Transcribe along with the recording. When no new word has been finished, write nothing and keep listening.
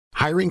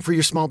Hiring for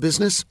your small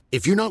business?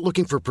 If you're not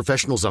looking for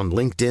professionals on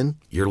LinkedIn,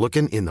 you're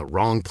looking in the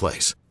wrong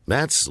place.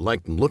 That's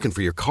like looking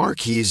for your car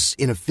keys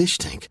in a fish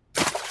tank.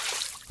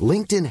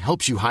 LinkedIn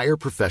helps you hire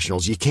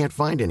professionals you can't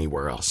find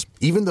anywhere else,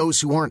 even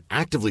those who aren't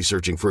actively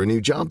searching for a new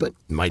job but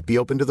might be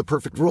open to the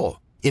perfect role.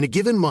 In a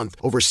given month,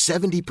 over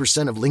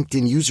 70% of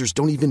LinkedIn users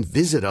don't even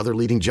visit other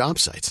leading job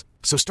sites.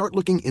 So start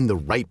looking in the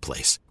right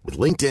place. With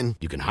LinkedIn,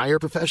 you can hire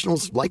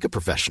professionals like a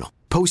professional.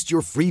 Post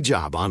your free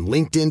job on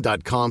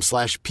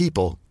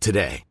linkedin.com/people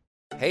today.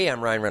 Hey,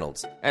 I'm Ryan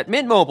Reynolds. At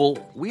Mint Mobile,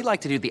 we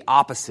like to do the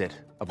opposite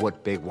of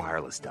what Big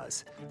Wireless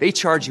does. They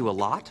charge you a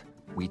lot,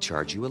 we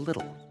charge you a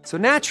little. So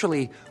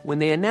naturally, when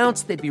they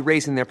announced they'd be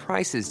raising their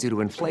prices due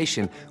to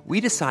inflation,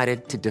 we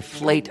decided to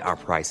deflate our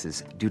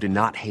prices due to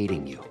not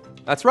hating you.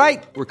 That's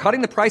right. We're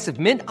cutting the price of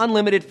Mint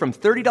Unlimited from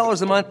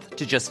 $30 a month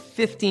to just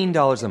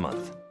 $15 a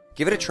month.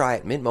 Give it a try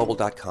at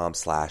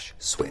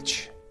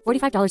mintmobile.com/switch.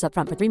 $45 up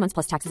front for 3 months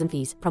plus taxes and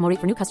fees. Promo rate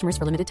for new customers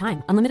for limited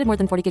time. Unlimited more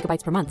than 40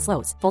 gigabytes per month.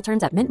 Slows full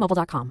terms at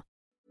mintmobile.com.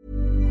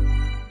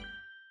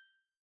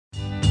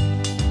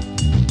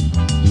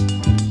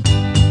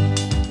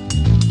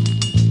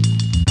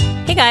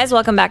 Hey guys,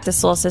 welcome back to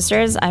Soul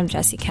Sisters. I'm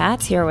Jessie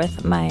Katz here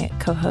with my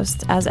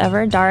co-host, as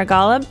ever, Dara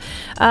Golub.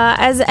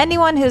 As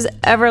anyone who's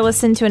ever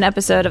listened to an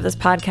episode of this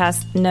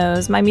podcast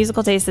knows, my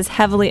musical taste is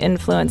heavily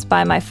influenced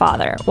by my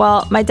father.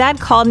 Well, my dad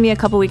called me a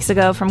couple weeks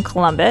ago from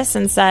Columbus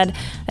and said,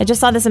 I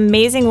just saw this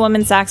amazing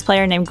woman sax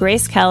player named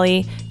Grace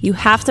Kelly. You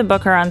have to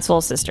book her on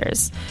Soul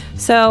Sisters.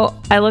 So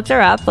I looked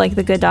her up, like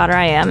the good daughter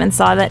I am, and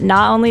saw that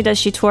not only does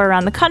she tour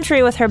around the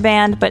country with her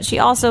band, but she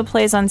also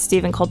plays on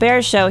Stephen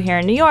Colbert's show here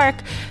in New York.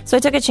 So I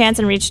took a chance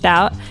and reached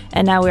out,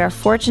 and now we are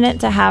fortunate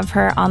to have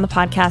her on the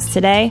podcast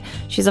today.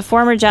 She's a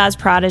former jazz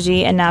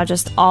prodigy and now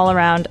just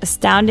all-around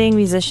astounding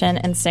musician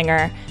and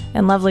singer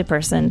and lovely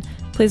person.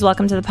 Please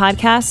welcome to the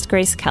podcast,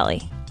 Grace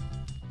Kelly.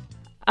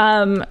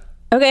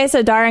 Okay,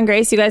 so Dara and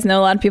Grace, you guys know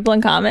a lot of people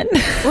in common.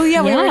 Well,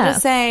 yeah, we were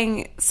just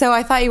saying, so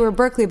I thought you were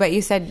Berkeley, but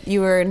you said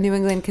you were New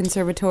England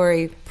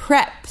Conservatory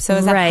Prep. So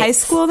is that high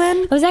school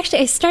then?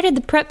 I started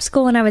the prep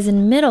school when I was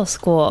in middle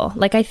school.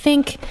 Like, I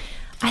think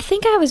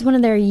I was one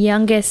of their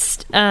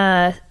youngest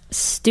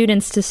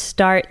students to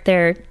start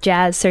their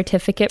jazz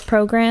certificate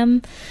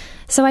program.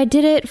 So I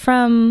did it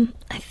from,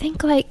 I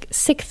think, like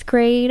 6th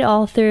grade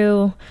all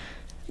through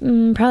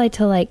probably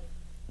till like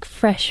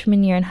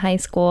freshman year in high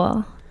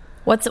school.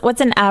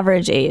 What's an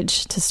average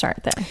age to start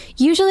there?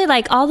 Usually,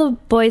 like, all the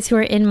boys who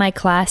were in my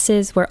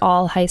classes were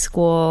all high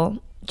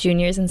school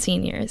juniors and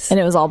seniors. And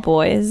it was all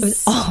boys? It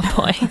was all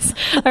boys.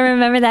 I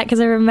remember that because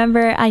I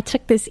remember I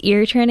took this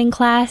ear training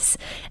class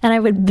and I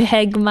would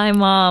beg my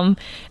mom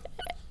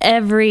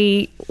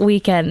every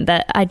weekend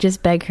that I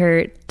just beg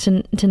her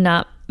to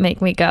not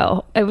make me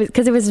go.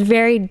 It was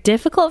very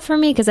difficult for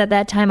me because at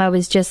that time I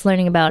was just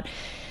learning about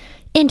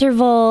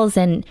intervals,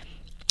 and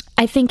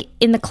I think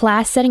in the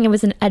class setting, it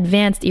was an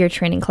advanced ear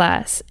training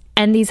class.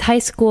 And these high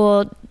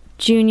school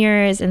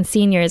juniors and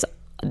seniors,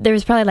 there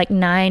was probably like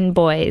 9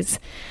 boys,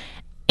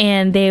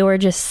 and they were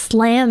just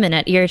slamming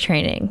at ear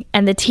training.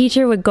 And the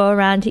teacher would go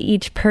around to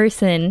each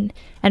person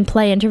and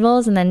play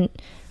intervals and then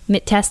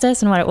test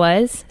us on what it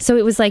was. So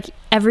it was like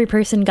every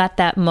person got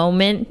that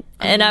moment,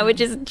 and I would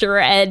just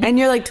dread. And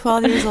you're like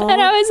 12 years old? And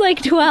I was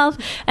like 12,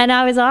 and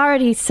I was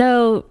already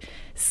so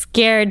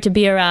scared to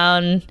be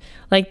around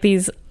like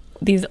these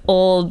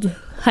old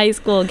high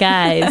school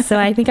guys. So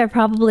I think I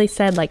probably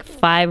said like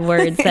 5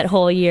 words that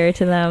whole year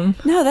to them.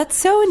 No, that's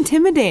so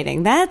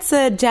intimidating. That's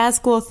a jazz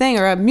school thing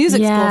or a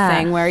music school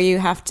thing where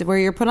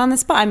you're put on the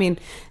spot. I mean,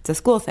 it's a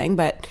school thing,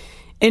 but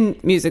in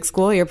music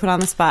school, you're put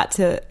on the spot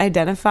to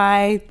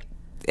identify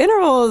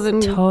intervals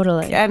and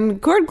and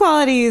chord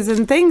qualities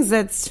and things.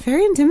 That's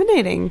very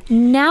intimidating.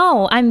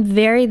 Now I'm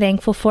very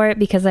thankful for it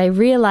because I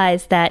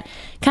realized that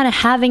kind of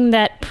having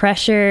that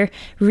pressure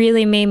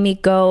really made me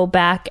go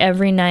back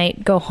every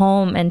night, go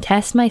home and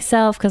test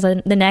myself, because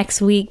the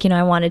next week,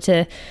 I wanted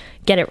to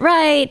get it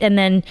right. And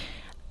then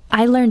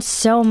I learned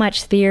so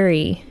much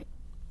theory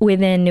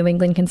within New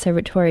England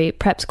Conservatory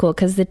Prep School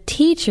because the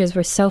teachers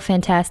were so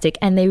fantastic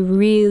and they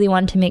really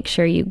wanted to make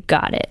sure you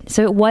got it.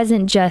 So it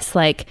wasn't just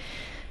like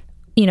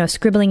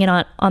scribbling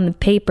it on the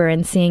paper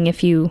and seeing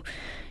if you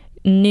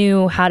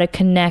knew how to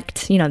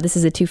connect, this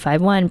is a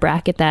 2-5-1,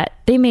 bracket that.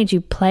 They made you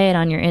play it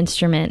on your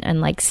instrument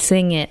and like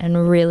sing it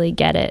and really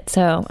get it.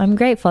 So I'm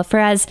grateful for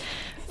as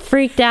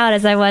freaked out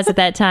as I was at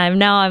that time.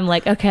 Now I'm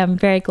like, okay, I'm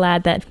very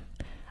glad that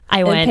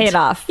I went. It paid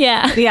off.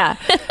 Yeah. Yeah.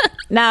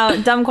 Now,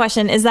 dumb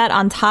question, is that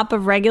on top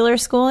of regular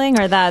schooling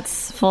or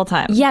that's full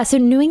time? Yeah. So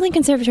New England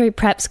Conservatory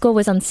Prep School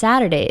was on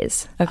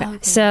Saturdays. Okay.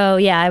 So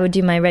yeah, I would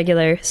do my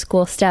regular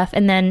school stuff.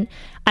 And then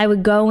I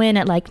would go in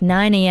at like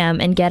 9 a.m.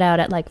 and get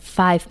out at like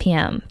 5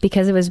 p.m.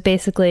 because it was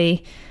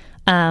basically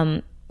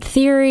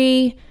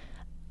theory,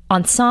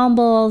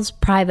 ensembles,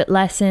 private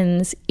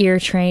lessons, ear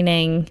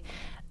training.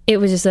 It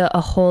was just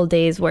a whole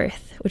day's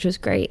worth, which was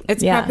great.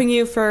 It's prepping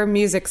you for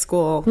music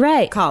school,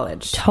 right?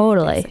 College.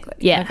 Totally. Basically.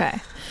 Yeah. Okay.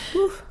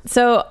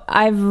 So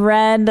I've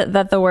read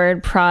that the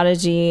word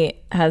prodigy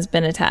has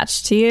been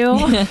attached to you.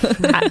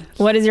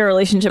 What is your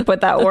relationship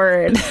with that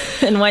word?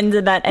 And when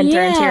did that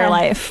enter into your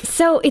life?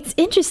 So it's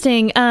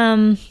interesting.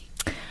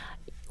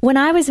 When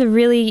I was a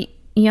really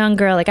young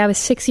girl, like I was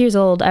 6 years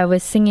old, I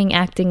was singing,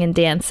 acting, and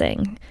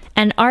dancing.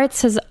 And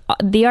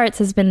the arts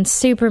has been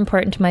super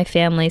important to my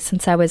family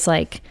since I was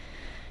like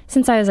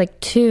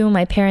 2.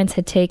 My parents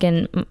had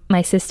taken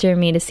my sister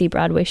and me to see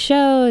Broadway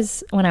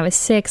shows. When I was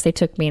 6, they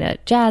took me to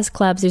jazz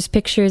clubs. There's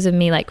pictures of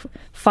me like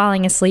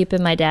falling asleep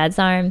in my dad's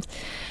arms.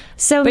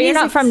 So, but you're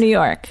not from New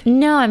York.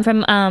 No, I'm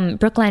from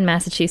Brookline,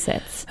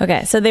 Massachusetts.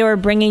 Okay, so they were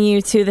bringing you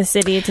to the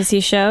city to see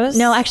shows?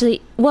 No,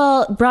 actually,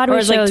 well, Broadway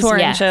shows, like touring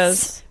yes.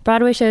 shows.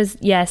 Broadway shows,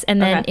 yes.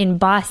 And then in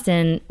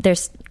Boston,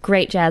 there's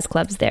great jazz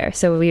clubs there,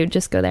 so we would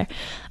just go there.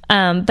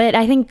 But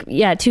I think,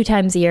 2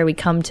 times a year we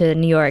come to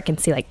New York and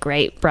see like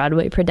great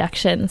Broadway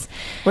productions.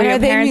 Are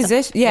they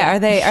musicians? Yeah, are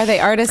they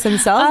artists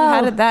themselves? Oh.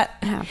 How did that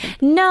happen?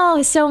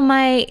 No, so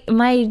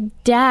my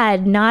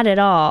dad, not at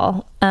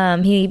all.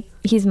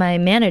 He's my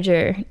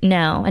manager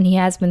now, and he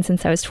has been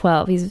since I was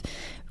 12. He's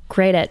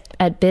great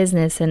at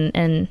business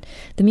and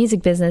the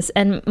music business.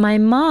 And my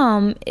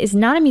mom is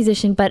not a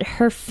musician, but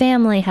her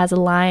family has a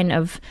line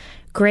of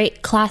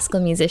great classical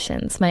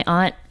musicians. My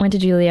aunt went to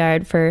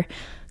Juilliard for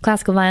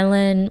classical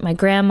violin. My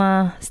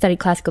grandma studied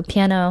classical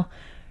piano.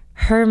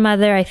 Her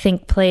mother, I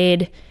think,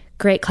 played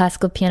great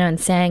classical piano and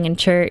sang in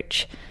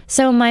church.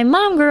 So my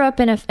mom grew up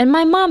and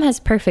my mom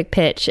has perfect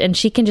pitch, and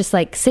she can just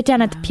like sit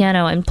down at the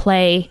piano and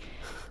play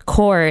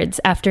chords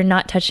after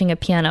not touching a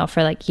piano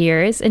for like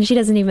years, and she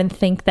doesn't even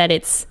think that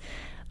it's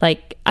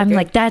like, I'm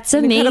like, that's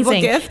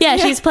amazing. Yeah,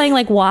 she's playing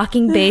like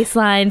walking bass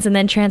lines and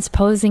then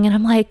transposing, and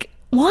I'm like,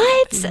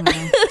 what?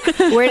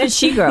 Where did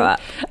she grow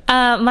up?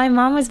 My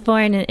mom was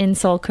born in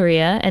Seoul,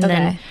 Korea, and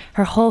then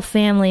her whole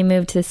family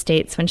moved to the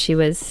States when she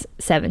was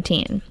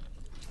 17.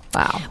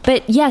 Wow.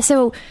 But yeah,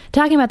 so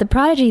talking about the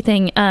prodigy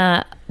thing,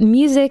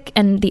 music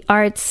and the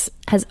arts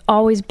has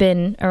always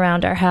been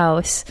around our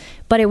house,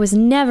 but it was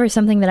never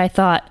something that I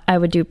thought I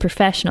would do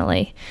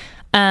professionally.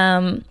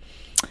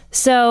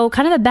 So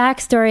kind of the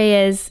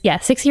backstory is,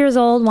 6 years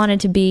old, wanted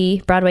to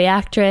be Broadway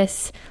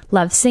actress,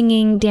 loved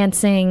singing,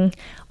 dancing,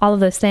 all of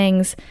those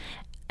things.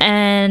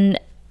 And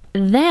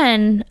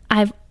then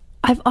I've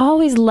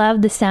always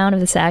loved the sound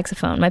of the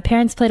saxophone. My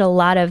parents played a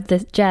lot of the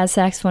jazz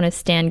saxophonist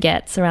Stan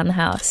Getz around the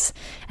house.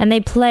 And they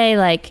play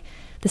like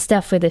the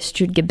stuff with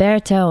Astrud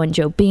Gilberto and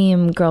Joe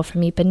Beam, Girl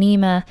from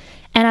Ipanema.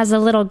 And as a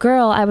little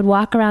girl, I would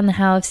walk around the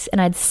house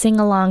and I'd sing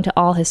along to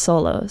all his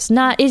solos.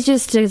 It's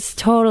just a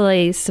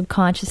totally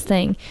subconscious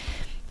thing.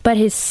 But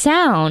his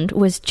sound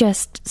was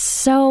just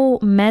so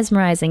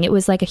mesmerizing. It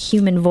was like a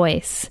human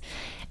voice.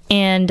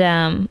 And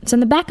so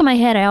in the back of my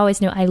head, I always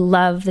knew I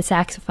love the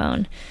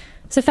saxophone.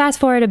 So fast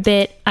forward a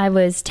bit, I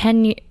was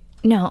in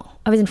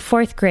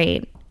 4th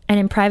grade, and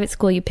in private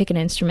school you pick an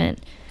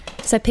instrument.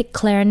 So I picked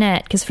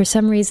clarinet because for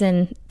some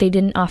reason they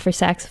didn't offer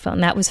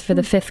saxophone. That was for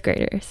the 5th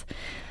graders.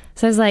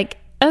 So I was like,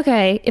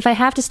 okay, if I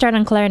have to start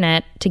on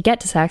clarinet to get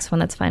to saxophone,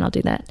 that's fine, I'll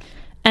do that.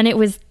 And it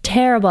was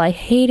terrible. I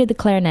hated the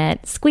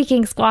clarinet.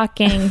 Squeaking,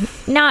 squawking,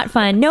 not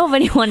fun.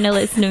 Nobody wanted to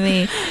listen to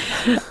me.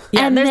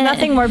 Yeah, and there's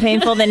nothing more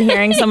painful than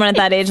hearing someone at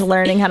that age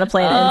learning how to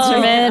play an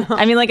instrument.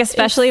 I mean, like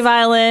especially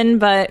violin,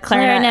 but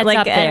clarinet's like,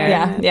 up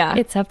there. Yeah,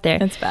 it's up there.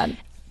 It's bad.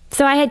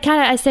 So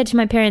I said to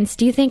my parents,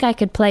 do you think I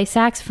could play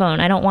saxophone?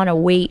 I don't want to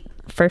wait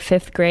for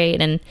 5th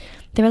grade. And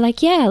they were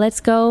like, yeah,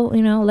 let's go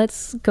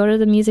to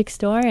the music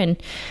store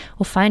and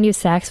we'll find you a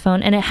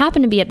saxophone. And it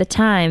happened to be at the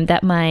time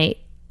that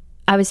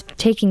I was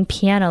taking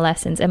piano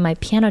lessons, and my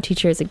piano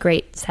teacher is a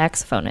great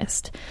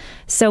saxophonist.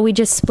 So we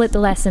just split the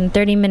lesson,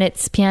 30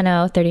 minutes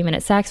piano, 30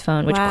 minutes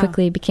saxophone, which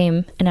quickly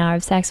became an hour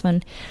of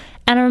saxophone.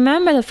 And I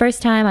remember the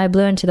first time I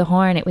blew into the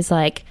horn, it was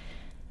like,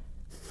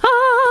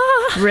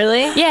 ah!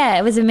 Really? Yeah,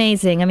 it was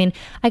amazing. I mean,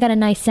 I got a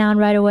nice sound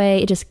right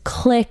away. It just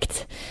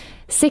clicked.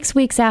 6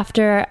 weeks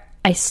after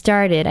I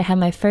started, I had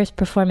my first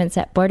performance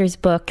at Borders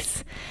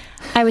Books.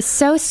 I was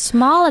so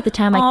small at the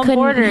time, I couldn't...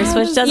 Borders,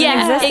 which doesn't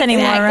exist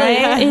anymore,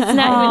 right? It's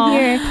not even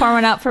here. Pour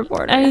one out for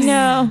Borders. I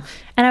know.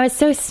 And I was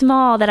so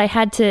small that I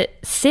had to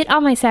sit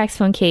on my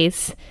saxophone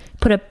case,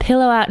 put a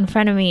pillow out in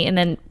front of me, and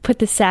then put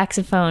the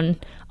saxophone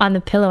on the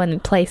pillow and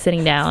then play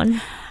sitting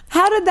down.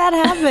 How did that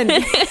happen?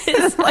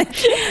 It's like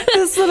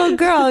this little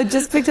girl who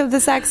just picked up the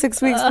sax 6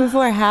 weeks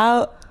before.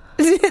 How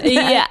did that?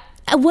 Yeah.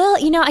 Well,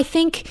 I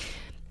think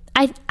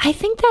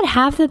that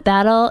half the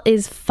battle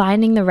is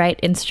finding the right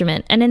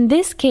instrument. And in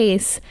this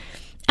case,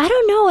 I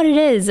don't know what it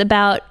is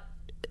about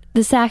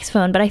the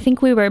saxophone, but I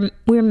think we were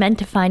meant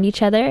to find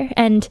each other.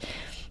 And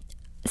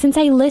since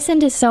I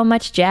listened to so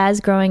much jazz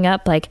growing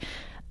up, like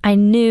I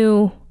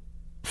knew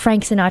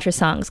Frank Sinatra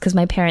songs because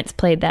my parents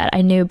played that.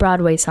 I knew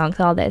Broadway songs,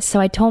 all this. So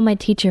I told my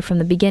teacher from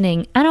the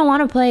beginning, I don't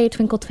want to play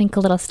Twinkle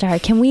Twinkle Little Star.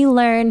 Can we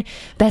learn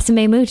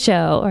Besame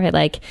Mucho or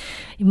like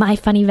My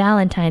Funny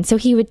Valentine? So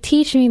he would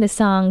teach me the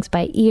songs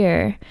by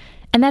ear.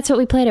 And that's what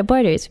we played at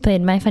Borders. We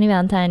played My Funny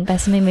Valentine,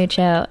 Besame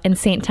Mucho, and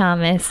St.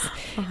 Thomas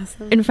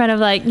in front of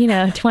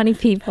 20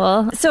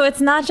 people. So it's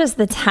not just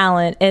the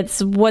talent,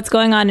 it's what's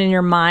going on in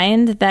your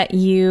mind, that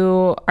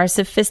you are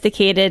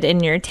sophisticated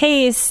in your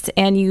taste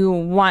and you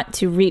want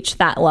to reach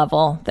that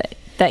level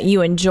that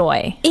you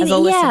enjoy as a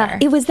listener. Yeah,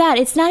 it was that.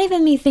 It's not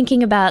even me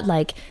thinking about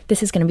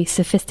this is going to be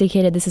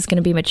sophisticated, this is going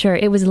to be mature.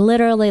 It was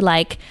literally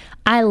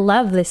I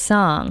love this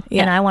song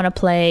and I want to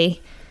play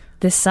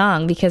this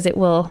song because it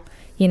will,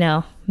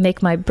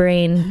 make my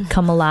brain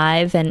come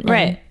alive and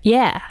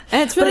yeah.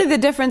 And it's really the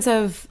difference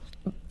of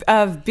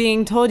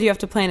being told you have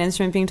to play an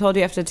instrument, being told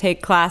you have to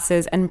take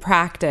classes and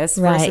practice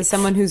versus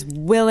someone who's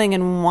willing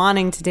and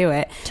wanting to do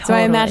it. Totally. So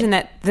I imagine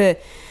that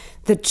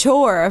the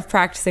chore of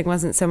practicing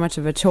wasn't so much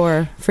of a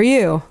chore for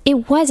you.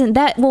 It wasn't.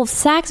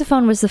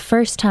 Saxophone was the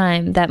first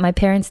time that my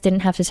parents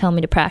didn't have to tell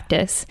me to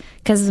practice,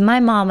 because my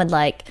mom would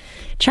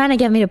trying to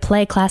get me to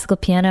play classical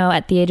piano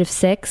at the age of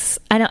 6.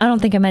 I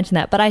don't think I mentioned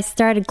that, but I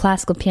started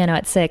classical piano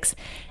at 6,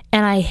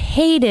 and I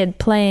hated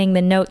playing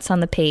the notes on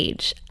the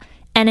page.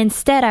 And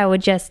instead, I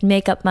would just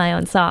make up my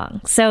own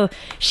song. So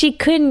she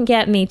couldn't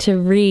get me to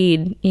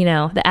read,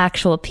 the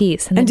actual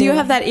piece. And do you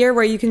have that ear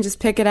where you can just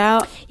pick it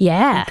out?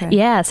 Yeah, okay.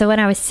 Yeah. So when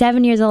I was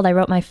 7 years old, I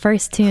wrote my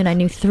first tune. I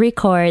knew 3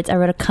 chords. I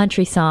wrote a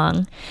country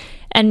song.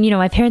 And,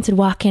 my parents would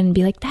walk in and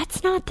be like,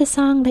 that's not the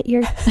song that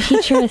your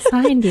teacher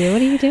assigned you.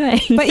 What are you doing?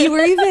 But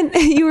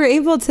you were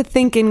able to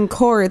think in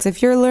chords.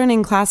 If you're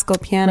learning classical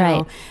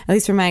piano, at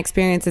least from my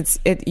experience,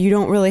 you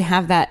don't really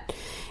have that.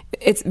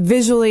 It's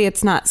visually,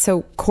 it's not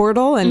so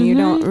chordal, and you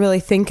don't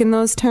really think in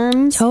those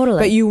terms. Totally.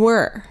 But you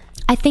were.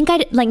 I think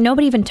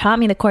nobody even taught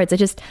me the chords. I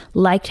just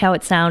liked how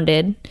it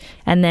sounded.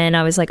 And then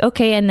I was like,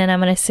 okay, and then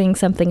I'm going to sing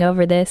something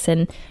over this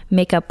and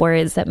make up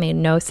words that made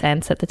no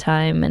sense at the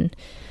time. And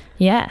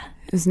yeah.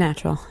 It was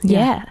natural.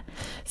 Yeah.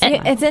 See,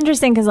 it's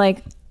interesting because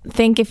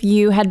think if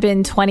you had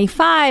been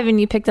 25 and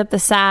you picked up the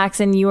sax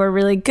and you were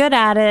really good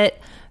at it,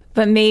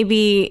 but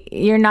maybe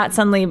you're not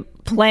suddenly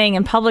playing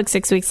in public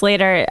 6 weeks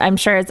later. I'm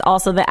sure it's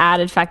also the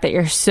added fact that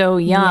you're so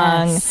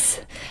young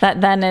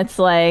that then it's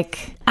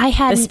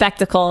the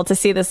spectacle to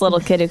see this little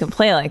kid who can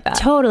play like that.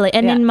 Totally.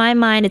 And in my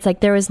mind, it's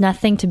there was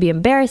nothing to be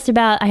embarrassed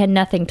about. I had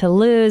nothing to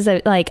lose.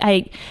 I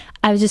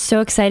was just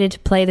so excited to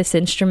play this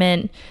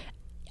instrument.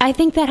 I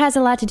think that has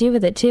a lot to do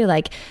with it too.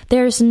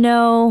 There's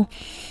no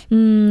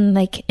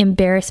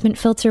embarrassment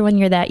filter when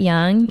you're that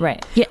young.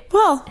 Right. Yeah.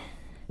 Well,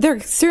 there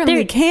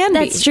certainly can be.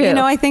 That's true.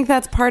 I think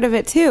that's part of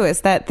it too,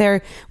 is that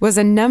there was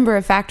a number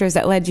of factors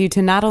that led you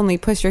to not only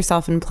push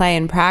yourself and play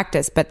and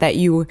practice, but that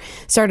you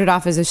started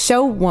off as a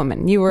show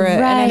woman. You were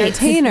an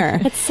entertainer.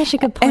 That's such a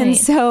good point. And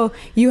so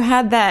you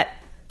had that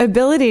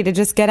ability to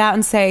just get out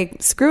and say,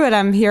 screw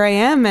it, here I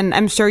am. And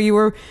I'm sure you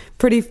were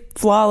pretty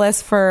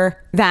flawless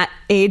for that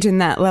age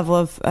and that level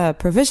of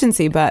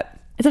proficiency, but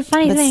it's a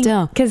funny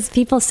thing because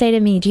people say to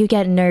me, do you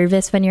get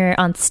nervous when you're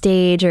on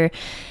stage? And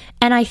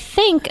I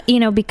think,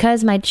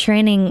 because my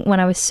training when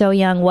I was so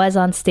young was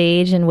on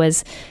stage and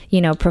was,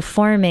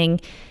 performing,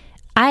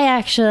 I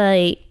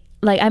actually,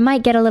 I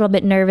might get a little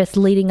bit nervous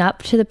leading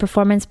up to the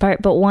performance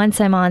part, but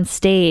once I'm on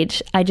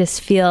stage, I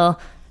just feel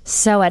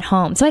so at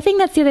home. So I think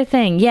that's the other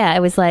thing. Yeah,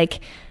 it was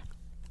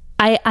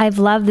I've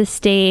loved the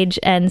stage.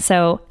 And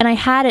I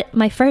had it,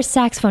 my first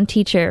saxophone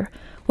teacher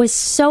was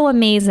so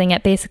amazing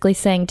at basically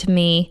saying to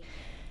me,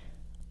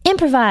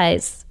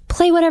 improvise,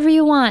 play whatever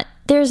you want.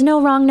 There's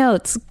no wrong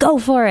notes. Go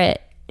for it.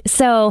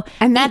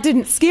 And that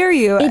didn't scare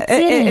you. It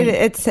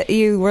didn't.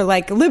 You were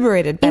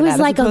liberated by that.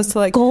 It was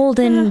a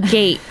golden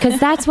gate, because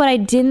that's what I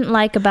didn't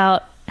like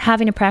about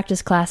having to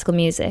practice classical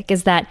music,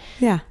 is that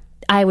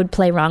I would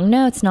play wrong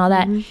notes and all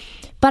that.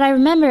 But I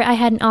remember I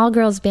had an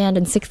all-girls band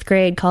in 6th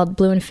grade called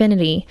Blue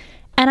Infinity,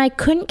 and I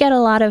couldn't get a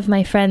lot of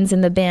my friends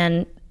in the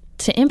band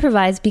to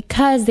improvise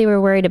because they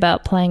were worried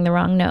about playing the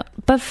wrong note.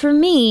 But for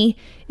me,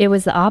 it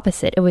was the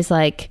opposite. It was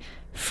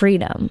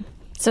freedom.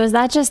 So is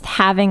that just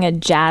having a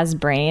jazz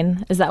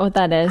brain? Is that what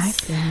that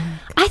is?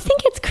 I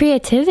think it's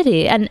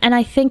creativity. And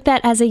I think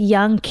that as a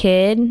young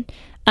kid,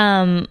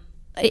 I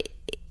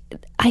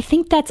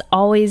think that's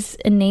always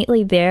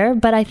innately there.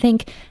 But I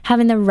think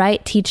having the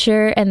right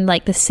teacher and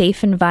the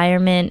safe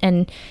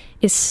environment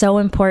is so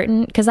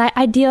important, because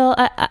I do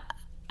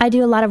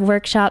a lot of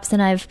workshops,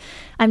 and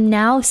I'm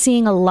now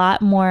seeing a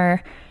lot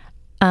more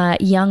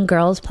young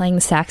girls playing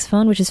the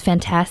saxophone, which is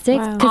fantastic.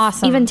 Wow.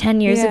 Awesome. Even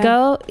 10 years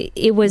ago,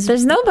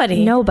 there's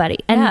nobody.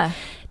 And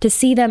to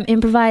see them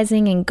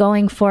improvising and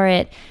going for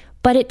it,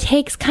 but it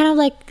takes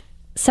kind of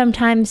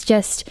sometimes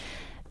just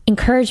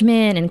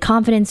encouragement and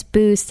confidence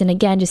boost, and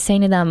again, just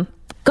saying to them,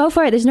 go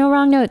for it. There's no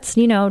wrong notes.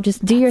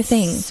 Just do your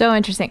thing. So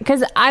interesting.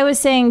 Because I was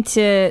saying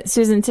to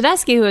Susan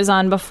Tedeschi, who was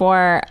on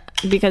before,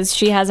 because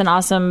she has an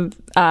awesome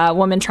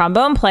woman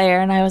trombone player,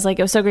 and I was like,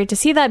 it was so great to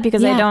see that,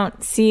 because I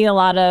don't see a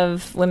lot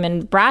of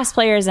women brass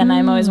players, and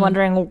I'm always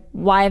wondering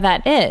why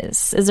that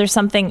is. Is there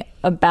something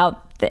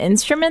about the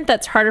instrument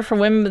that's harder for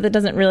women, but that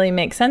doesn't really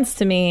make sense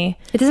to me?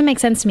 It doesn't make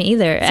sense to me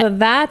either. So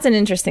that's an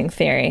interesting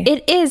theory.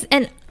 It is.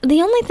 And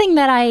the only thing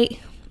that I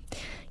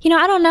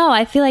don't know.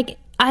 I feel like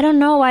I don't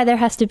know why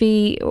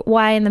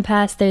why in the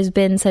past there's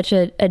been such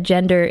a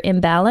gender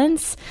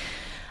imbalance.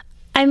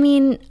 I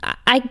mean,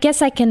 I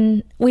guess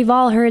we've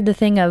all heard the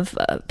thing of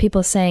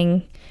people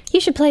saying, you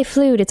should play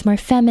flute, it's more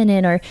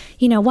feminine, or,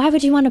 why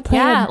would you want to play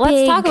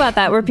let's talk about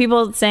that. Were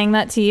people saying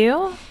that to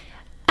you?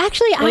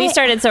 Actually, you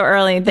started so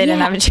early, they didn't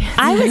have a chance.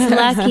 I was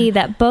lucky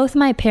that both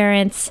my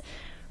parents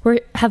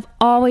have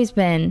always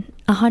been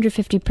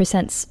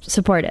 150%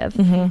 supportive.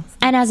 Mm-hmm.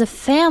 And as a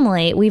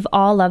family, we've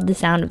all loved the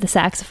sound of the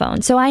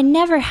saxophone. So I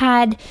never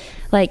had,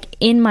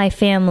 in my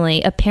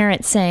family, a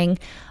parent saying,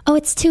 oh,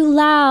 it's too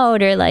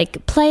loud, or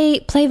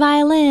play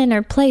violin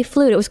or play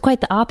flute. It was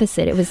quite the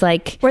opposite. It was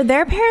were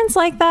their parents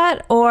like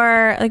that,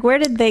 or where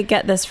did they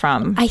get this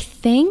from? I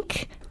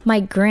think my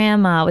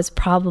grandma was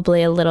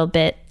probably a little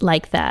bit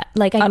like that.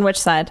 On which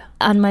side?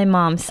 On my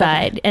mom's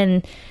side.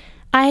 And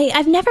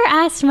I've never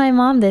asked my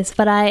mom this,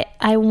 but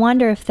I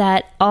wonder if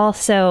that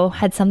also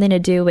had something to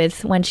do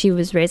with when she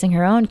was raising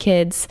her own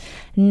kids,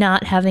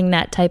 not having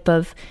that type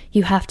of,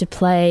 you have to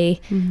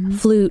play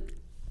flute,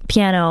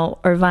 piano,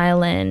 or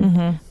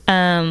violin.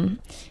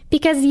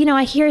 Because,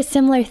 I hear a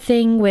similar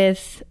thing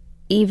with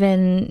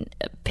even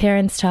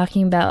parents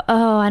talking about,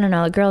 oh, I don't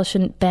know, a girl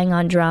shouldn't bang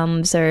on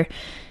drums,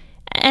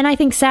 and I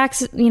think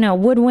sax,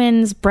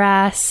 woodwinds,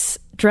 brass,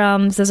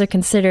 drums, those are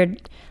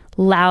considered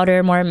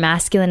louder, more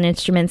masculine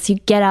instruments. You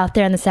get out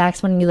there on the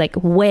saxophone and you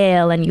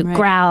wail and you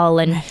growl,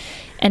 and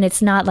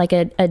it's not like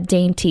a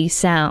dainty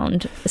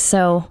sound.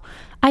 So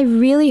I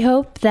really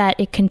hope that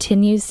it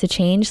continues to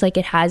change like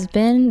it has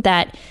been,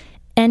 that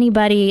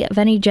anybody of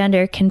any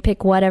gender can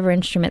pick whatever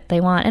instrument they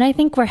want. And I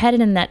think we're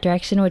headed in that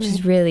direction, which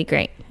is really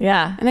great.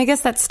 Yeah. And I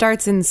guess that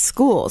starts in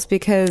schools,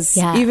 because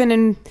even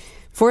in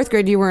 4th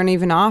grade, you weren't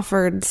even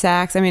offered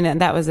sax. I mean,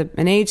 that was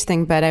an age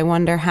thing, but I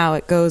wonder how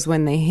it goes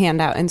when they hand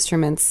out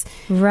instruments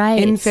in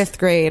 5th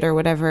grade or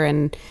whatever.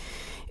 And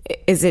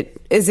is it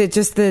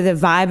just the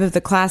vibe of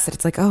the class that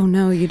it's oh,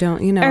 no, you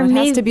don't, or it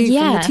has to be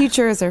from the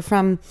teachers or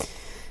from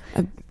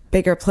a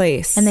bigger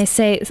place. And they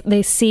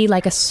see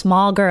a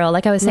small girl.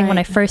 Like I was saying, when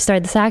I first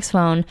started the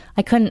saxophone,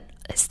 I couldn't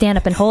stand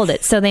up and hold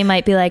it. So they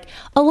might be like,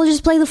 oh, we'll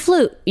just play the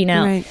flute,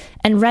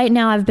 And right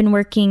now I've been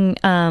working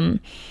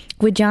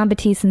with John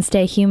Batiste and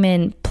Stay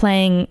Human,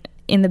 playing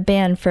in the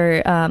band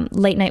for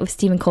Late Night with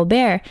Stephen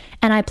Colbert,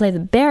 and I play the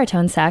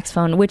baritone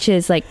saxophone, which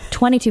is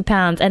 22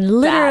 pounds and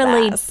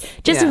literally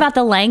about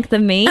the length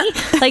of me,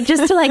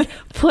 just to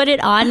put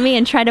it on me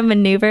and try to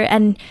maneuver.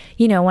 And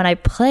when I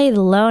play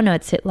the low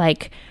notes, it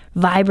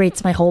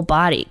vibrates my whole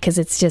body because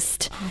it's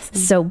just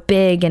so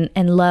big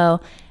and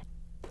low.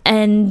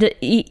 And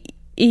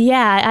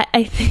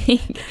I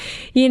think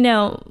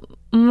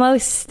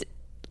most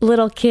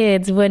little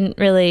kids wouldn't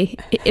really,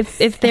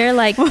 if they're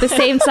the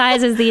same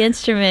size as the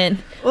instrument.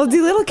 Well,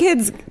 do little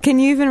kids, can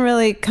you even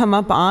really come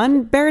up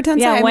on baritone?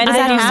 Yeah, when does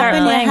that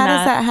happen? How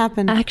does that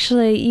happen?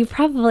 Actually, you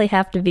probably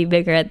have to be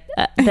bigger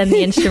than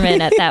the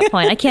instrument at that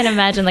point. I can't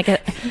imagine a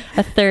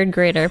 3rd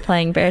grader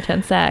playing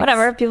baritone sax.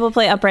 Whatever, people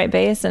play upright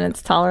bass and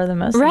it's taller than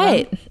most of them.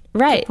 Right.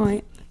 Good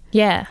point.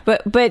 Yeah.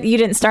 But you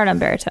didn't start on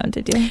baritone,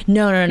 did you?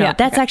 No. Yeah,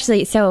 that's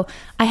actually, so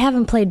I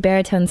haven't played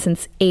baritone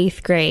since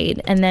 8th grade.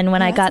 And then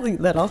when I got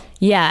little.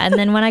 Yeah. And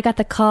then when I got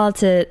the call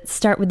to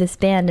start with this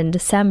band in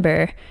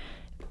December,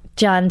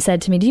 John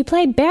said to me, do you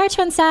play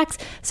baritone sax,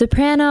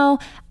 soprano,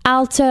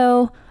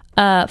 alto,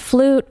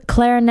 flute,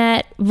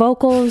 clarinet,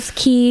 vocals,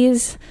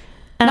 keys?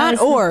 And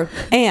and.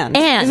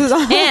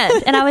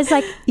 And I was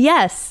like,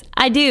 yes,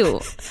 I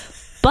do.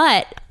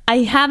 But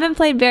I haven't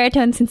played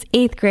baritone since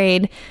 8th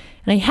grade.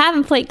 And I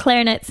haven't played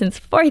clarinet since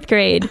 4th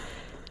grade.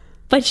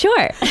 But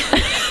sure.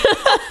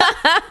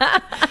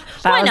 That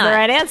was the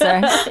right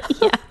answer.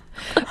 Yeah.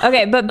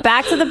 Okay, but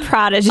back to the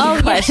prodigy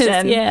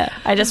question. Yes,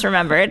 I just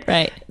remembered.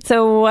 Right.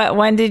 So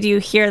when did you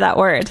hear that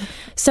word?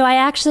 So I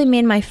actually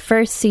made my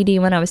first CD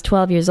when I was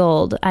 12 years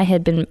old. I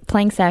had been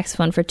playing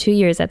saxophone for 2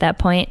 years at that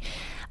point.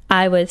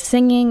 I was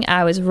singing,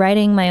 I was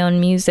writing my own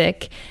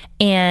music,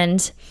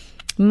 and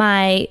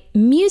my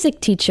music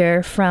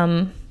teacher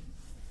from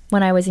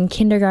when I was in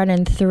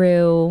kindergarten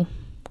through,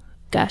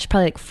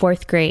 probably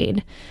 4th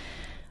grade,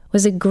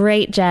 was a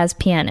great jazz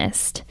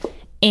pianist.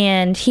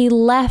 And he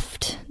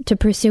left to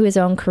pursue his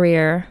own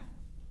career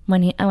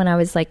when I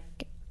was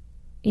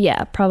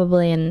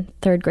probably in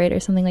 3rd grade or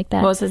something like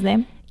that. What was his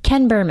name?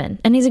 Ken Berman.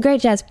 And he's a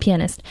great jazz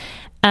pianist.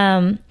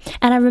 And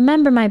I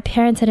remember my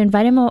parents had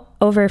invited him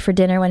over for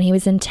dinner when he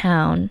was in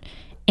town.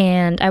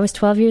 And I was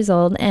 12 years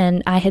old,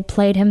 and I had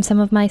played him some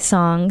of my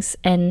songs,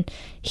 and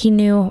he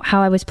knew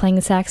how I was playing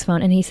the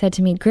saxophone. And he said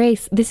to me,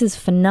 Grace, this is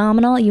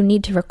phenomenal. You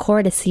need to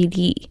record a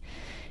CD.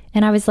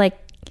 And I was like,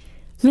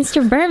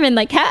 Mr. Berman,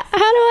 how do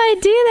I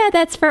do that?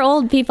 That's for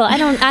old people. I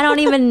don't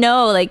even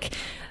know.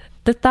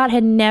 The thought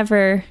had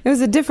never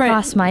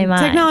crossed my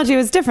mind. Technology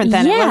was different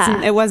then.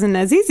 Yeah. It wasn't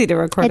as easy to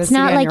record a CD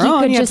on your own. It's not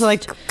like you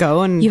could just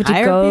go and you had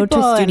to go to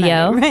a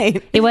studio.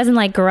 Right. It wasn't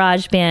like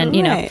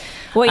GarageBand, Right.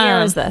 What year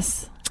was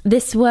this?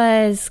 This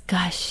was,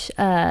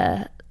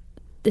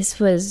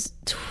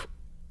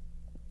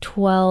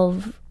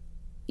 12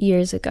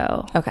 years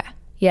ago. Okay.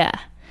 Yeah.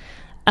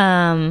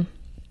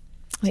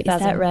 Wait, is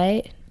that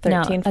right? 13,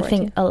 no, 14. I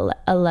think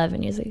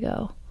 11 years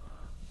ago.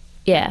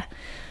 Yeah.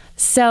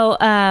 So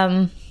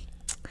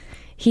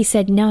he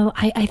said, no,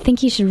 I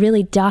think you should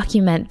really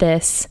document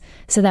this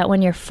so that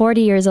when you're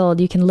 40 years old,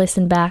 you can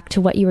listen back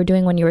to what you were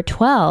doing when you were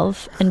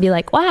 12 and be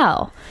like,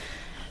 wow.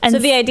 And so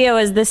the idea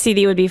was this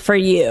CD would be for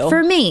you.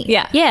 For me.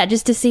 Yeah. Yeah,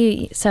 just to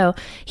see. So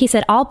he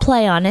said, I'll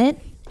play on it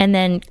and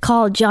then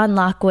call John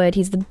Lockwood.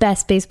 He's the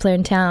best bass player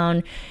in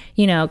town.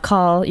 You know,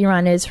 call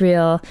Yaron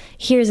Israel.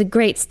 Here's a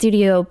great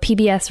studio,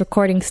 PBS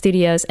Recording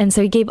Studios. And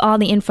so he gave all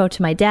the info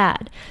to my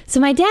dad. So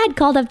my dad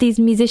called up these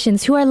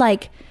musicians who are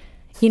like,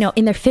 you know,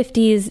 in their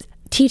 50s,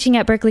 teaching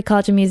at Berklee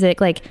College of Music.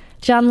 Like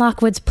John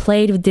Lockwood's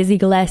played with Dizzy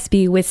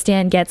Gillespie, with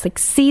Stan Getz, like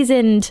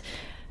seasoned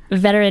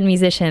veteran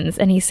musicians.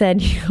 And he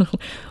said,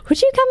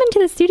 would you come into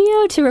the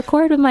studio to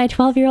record with my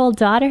 12-year-old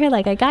daughter?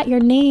 Like, I got your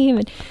name.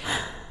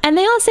 And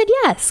they all said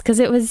yes, because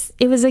it was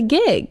a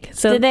gig.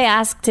 So did they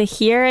ask to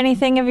hear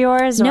anything of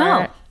yours?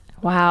 No. Or?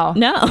 Wow.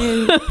 No.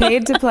 You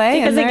paid to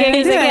play. Because a gig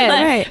is a gig.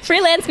 Right.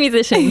 Freelance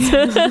musicians.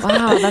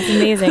 Wow, that's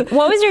amazing.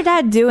 What was your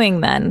dad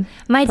doing then?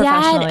 My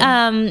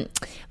dad,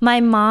 my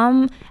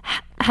mom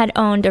had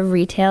owned a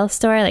retail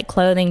store, like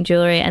clothing,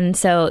 jewelry, and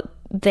so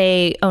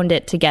they owned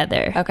it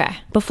together. Okay.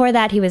 Before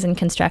that, he was in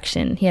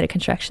construction. He had a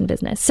construction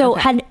business. So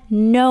had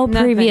no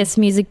previous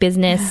music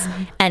business,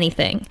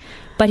 anything.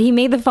 But he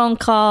made the phone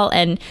call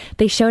and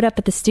they showed up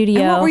at the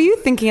studio. And what were you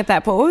thinking at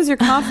that point? What was your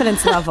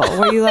confidence level?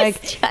 Were you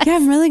like, yeah,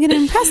 I'm really going to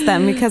impress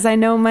them because I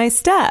know my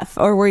stuff?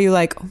 Or were you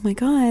like, oh my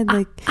God,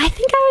 like... I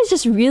think I was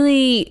just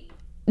really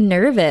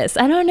nervous.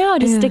 I don't know,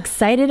 just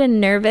excited and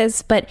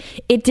nervous, but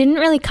it didn't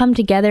really come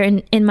together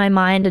in my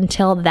mind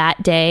until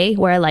that day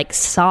where I like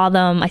saw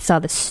them. I saw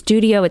the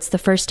studio. It's the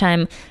first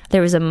time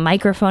there was a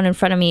microphone in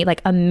front of me,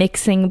 like a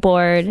mixing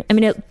board. I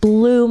mean, it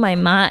blew my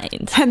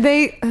mind. Had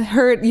they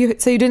heard you?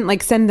 So you didn't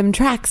like send them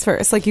tracks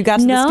first? Like you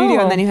got to the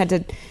studio and then you had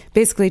to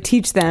basically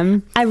teach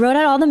them. I wrote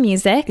out all the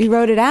music. You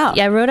wrote it out?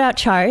 Yeah, I wrote out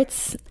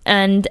charts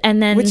and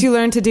then... Which you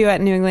learned to do at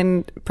New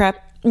England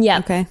Prep? Yeah.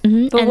 Okay.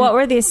 Mm-hmm. But what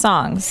were these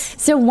songs?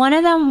 So one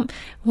of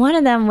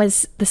them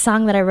was the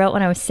song that I wrote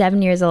when I was 7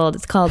 years old.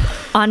 It's called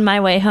On My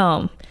Way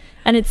Home.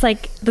 And it's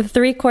like the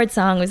 3-chord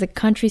song. It was a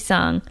country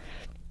song.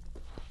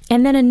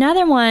 And then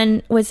another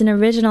one was an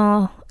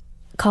original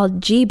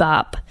called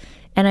G-Bop.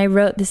 And I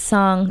wrote this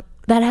song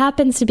that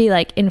happens to be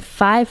like in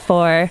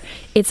 5/4.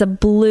 It's a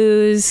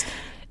blues,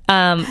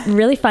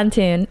 really fun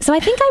tune. So I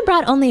think I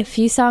brought only a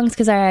few songs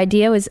because our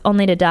idea was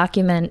only to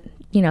document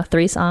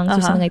 3 songs or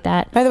something like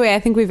that. By the way, I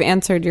think we've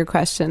answered your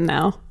question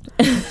now.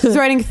 She's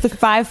writing the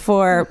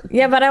 5/4.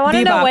 Yeah, but I want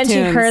to know when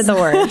tunes. she heard the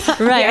word.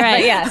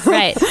 Right. Yes.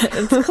 Right.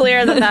 It's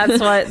clear that that's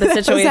what the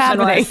situation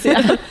was.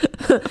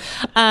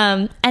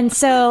 Yeah. And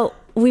so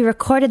we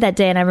recorded that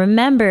day, and I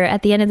remember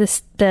at the end of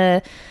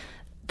the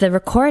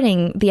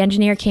recording, the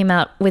engineer came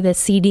out with a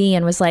CD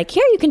and was like,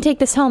 here, you can take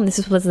this home.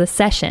 This was the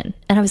session.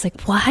 And I was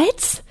like,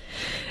 what?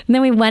 And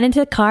then we went into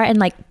the car and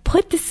like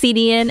put the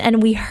CD in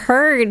and we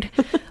heard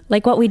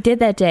like what we did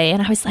that day.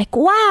 And I was like,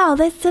 wow,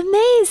 that's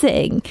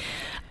amazing.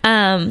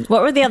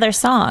 What were the other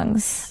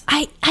songs?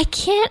 I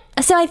can't.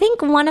 So I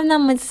think one of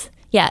them was,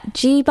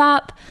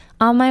 G-Bop,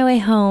 On My Way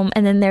Home.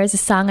 And then there was a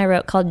song I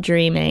wrote called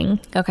Dreaming.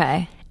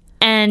 Okay.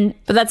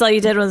 But that's all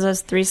you did was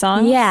those 3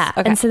 songs? Yeah.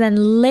 Okay. And so then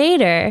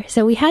later,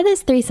 so we had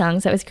those 3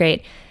 songs. That was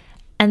great.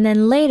 And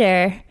then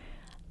later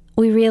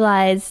we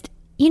realized,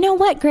 you know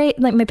what, Grace?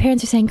 Like my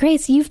parents were saying,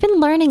 Grace, you've been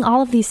learning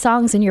all of these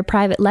songs in your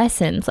private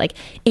lessons, like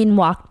In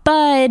Walked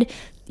Bud,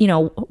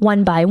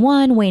 One by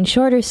One, Wayne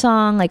Shorter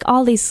song, like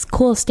all these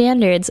cool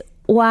standards.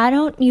 Why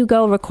don't you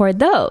go record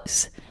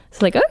those? So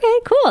like, okay,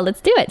 cool,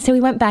 let's do it. So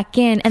we went back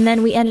in and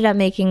then we ended up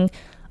making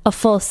a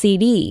full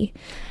CD.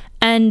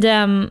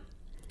 And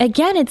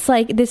again, it's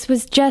like, this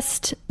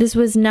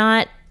was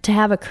not to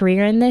have a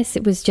career in this.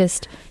 It was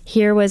just,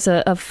 here was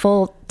a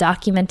full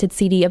documented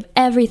CD of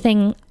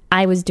everything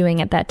I was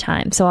doing at that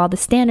time. So all the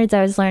standards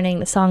I was learning,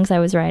 the songs I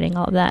was writing,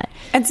 all of that.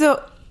 And so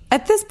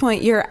at this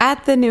point, you're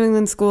at the New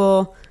England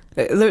School,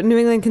 the New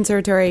England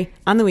Conservatory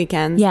on the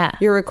weekends. Yeah.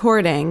 You're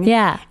recording.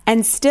 Yeah.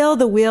 And still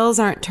the wheels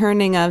aren't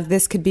turning of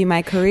this could be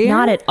my career?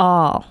 Not at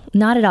all.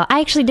 Not at all. I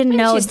actually didn't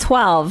know. She's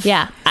 12.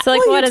 Yeah. So like,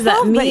 Well, what you're does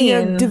that 12, mean? But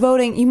you're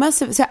devoting, you must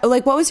have,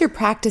 like, what was your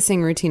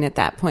practicing routine at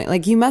that point?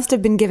 Like, you must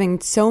have been giving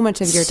so much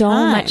of your So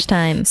time. much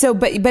time. So,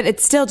 but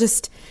it's still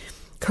just,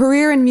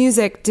 career in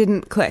music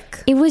didn't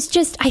click. It was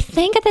just, I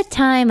think at the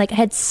time, like I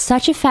had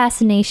such a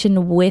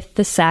fascination with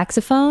the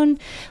saxophone.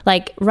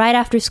 Like right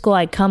after school,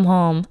 I'd come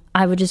home,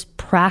 I would just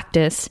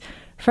practice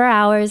for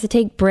hours. I'd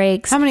take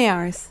breaks. How many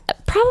hours?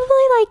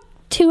 Probably like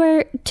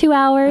 2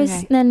 hours.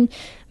 Okay. Then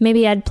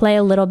maybe I'd play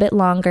a little bit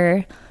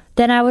longer.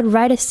 Then I would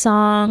write a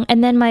song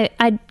and then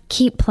I'd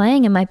keep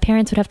playing and my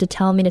parents would have to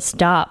tell me to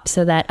stop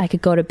so that I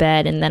could go to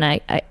bed and then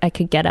I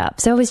could get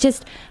up. So I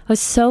was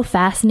so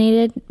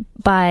fascinated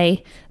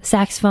by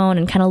saxophone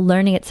and kind of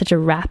learning at such a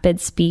rapid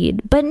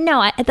speed. But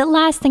no, the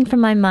last thing from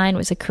my mind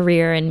was a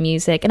career in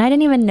music. And I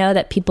didn't even know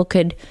that people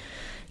could,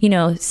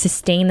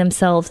 sustain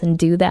themselves and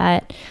do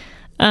that.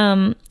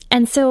 And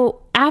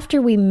so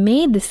after we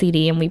made the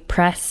CD and we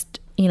pressed,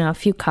 a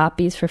few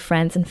copies for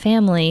friends and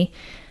family,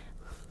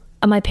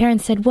 my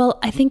parents said, well,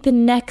 I think the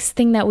next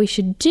thing that we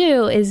should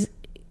do is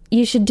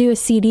you should do a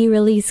CD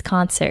release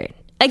concert.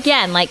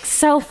 Again, like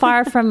so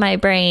far from my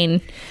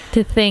brain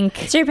to think.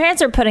 So your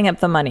parents are putting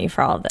up the money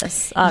for all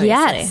this, obviously.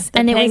 Yes.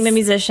 They're paying the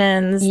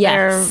musicians,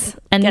 yes,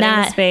 they're getting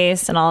the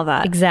space and all of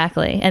that.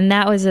 Exactly. And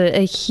that was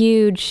a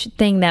huge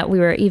thing that we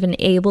were even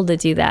able to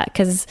do that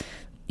because,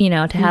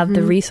 to have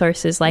the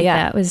resources like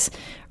that was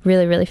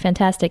really, really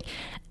fantastic.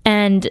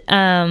 And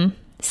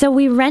so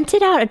we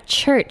rented out a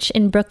church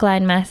in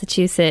Brookline,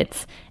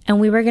 Massachusetts, and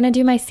we were going to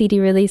do my CD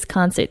release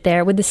concert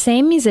there with the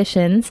same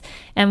musicians,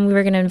 and we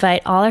were going to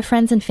invite all our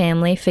friends and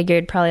family,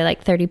 figured probably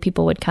like 30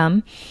 people would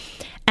come.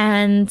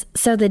 And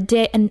so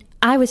and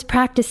I was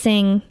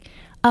practicing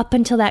up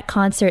until that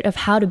concert of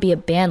how to be a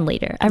band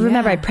leader. I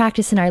remember I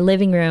practiced in our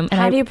living room.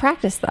 And how do you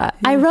practice that?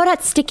 I wrote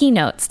out sticky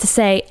notes to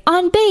say,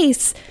 on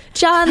bass,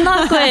 John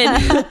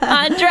Lockwood,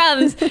 on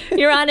drums,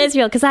 Yaron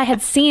Israel, because I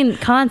had seen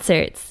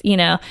concerts,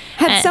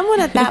 Had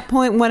someone at that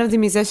point, one of the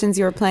musicians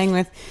you were playing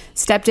with,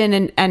 stepped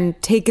in and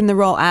taken the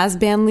role as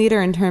band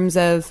leader in terms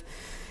of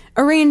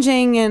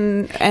arranging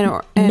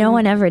and no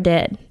one ever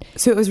did.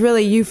 So it was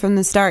really you from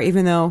the start,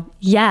 even though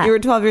you were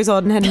 12 years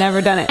old and had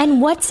never done it.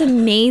 And what's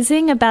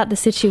amazing about the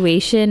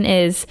situation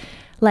is,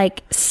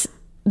 like,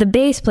 the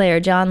bass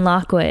player, John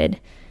Lockwood,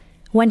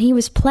 when he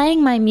was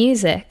playing my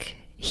music,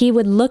 he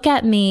would look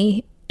at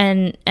me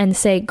and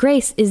say,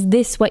 Grace, is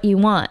this what you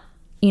want?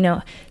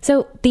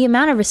 So the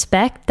amount of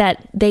respect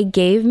that they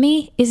gave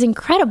me is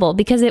incredible,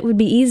 because it would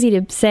be easy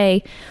to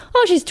say,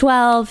 oh, she's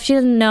 12, she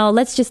doesn't know,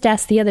 let's just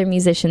ask the other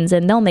musicians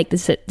and they'll make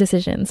the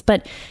decisions.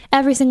 But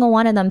every single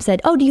one of them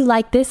said, oh, do you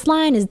like this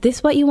line? Is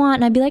this what you want?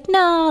 And I'd be like,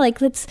 no, like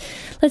let's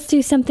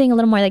do something a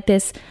little more like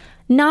this.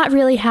 Not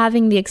really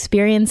having the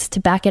experience to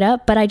back it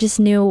up, but I just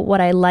knew what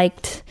I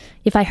liked.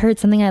 If I heard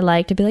something I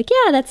liked, I'd be like,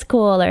 yeah, that's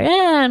cool, or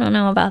I don't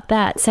know about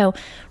that. So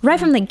right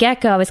from the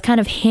get-go, I was kind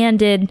of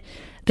handed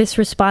this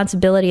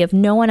responsibility of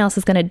no one else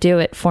is going to do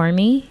it for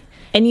me.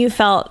 And you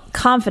felt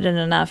confident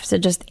enough to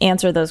just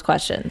answer those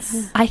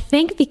questions. I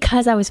think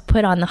because I was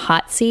put on the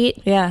hot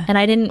seat. Yeah. And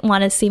I didn't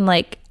want to seem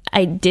like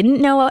I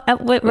didn't know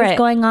what was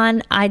going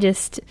on. I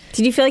just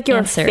Did you feel like you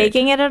were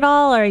faking it at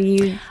all, or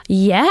you?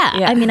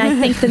 Yeah. I mean, I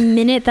think the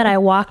minute that I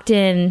walked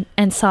in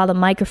and saw the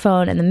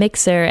microphone and the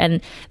mixer and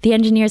the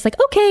engineer's like,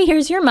 okay,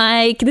 here's your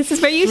mic. This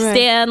is where you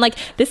stand. Like,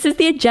 this is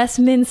the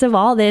adjustments of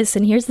all this.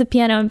 And here's the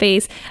piano and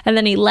bass. And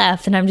then he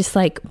left. And I'm just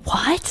like,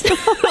 what?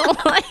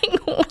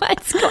 Like,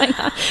 what's going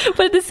on?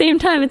 But at the same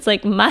time, it's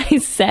like my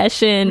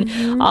session.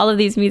 Mm-hmm. All of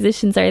these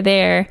musicians are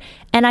there.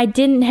 And I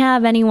didn't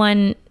have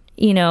anyone,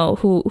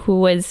 who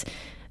was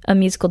a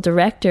musical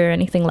director or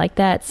anything like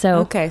that.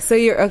 So so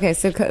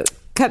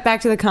cut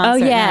back to the concert. Oh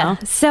yeah. Now.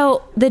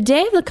 So the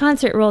day of the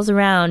concert rolls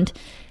around,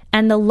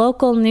 and the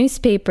local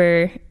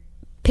newspaper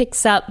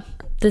picks up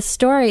the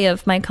story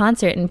of my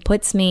concert and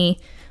puts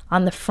me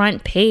on the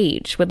front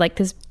page with like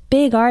this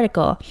big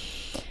article.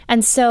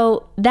 And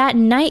so that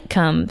night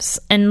comes,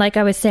 and like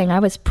I was saying, I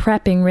was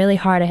prepping really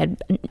hard. I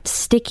had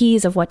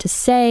stickies of what to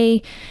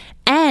say,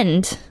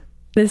 and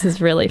this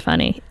is really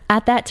funny.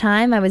 At that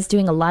time, I was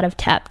doing a lot of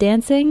tap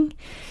dancing.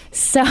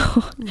 So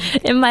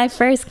in my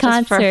first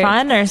concert... Just for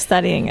fun or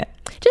studying it?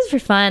 Just for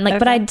fun.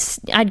 But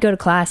I'd go to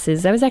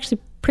classes. I was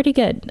actually pretty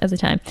good at the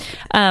time.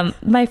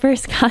 My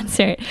first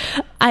concert,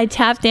 I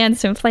tap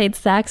danced and played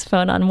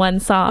saxophone on one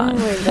song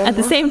at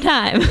the same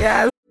time.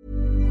 Yeah.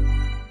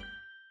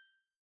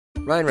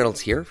 Ryan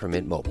Reynolds here from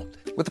Mint Mobile.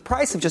 With the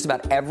price of just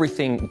about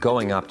everything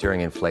going up during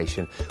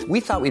inflation,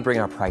 we thought we'd bring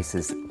our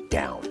prices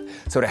down.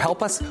 So to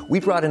help us, we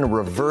brought in a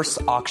reverse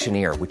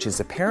auctioneer, which is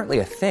apparently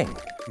a thing.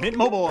 Mint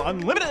Mobile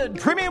Unlimited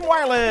Premium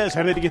Wireless.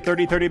 How to get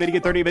 30, 30, bit to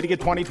get 30, bit to get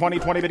 20, 20,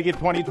 20, bit to get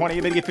 20, 20,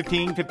 bit to get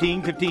 15,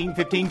 15, 15,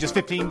 15, just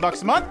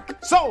 $15 a month?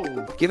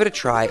 Sold! Give it a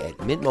try at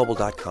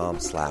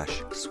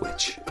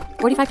mintmobile.com/switch.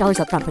 $45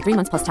 up front for 3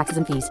 months plus taxes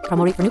and fees.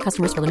 Promo rate for new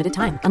customers for limited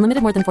time.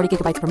 Unlimited more than 40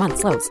 gigabytes per month.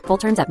 Slows full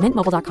terms at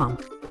mintmobile.com.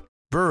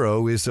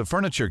 Burrow is a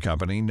furniture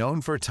company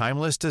known for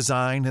timeless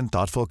design and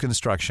thoughtful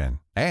construction,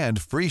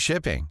 and free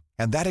shipping,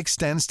 and that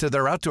extends to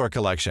their outdoor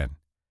collection.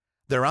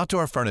 Their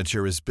outdoor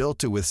furniture is built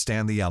to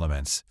withstand the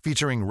elements,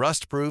 featuring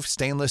rust-proof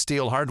stainless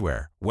steel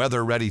hardware,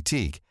 weather-ready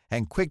teak,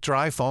 and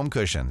quick-dry foam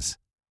cushions.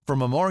 For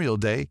Memorial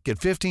Day, get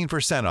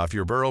 15% off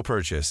your Burrow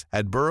purchase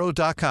at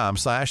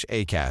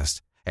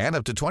burrow.com/ACAST, and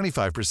up to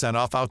 25%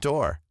 off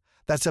outdoor.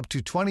 That's up to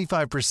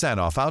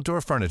 25% off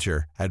outdoor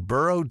furniture at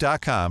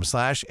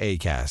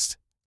burrow.com/ACAST.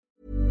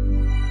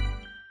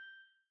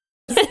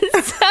 So,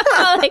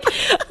 like,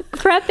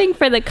 prepping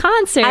for the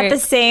concert at the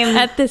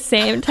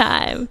same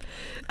time.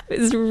 It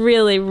was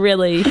really,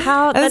 really...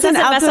 How that doesn't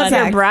mess up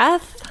your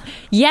breath?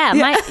 Yeah,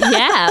 my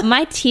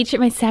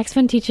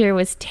saxophone teacher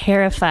was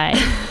terrified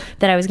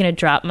that I was going to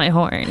drop my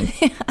horn.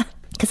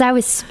 Because I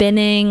was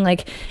spinning,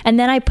 and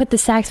then I put the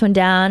saxophone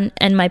down,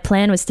 and my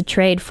plan was to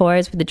trade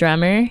fours with the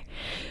drummer.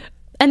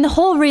 And the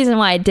whole reason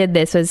why I did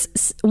this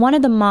was one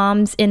of the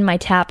moms in my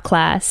tap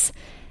class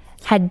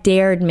had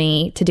dared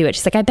me to do it.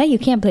 She's like, I bet you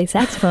can't play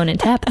saxophone and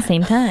tap at the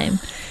same time.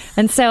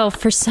 And so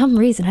for some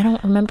reason, I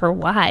don't remember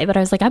why, but I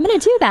was like, I'm going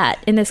to do that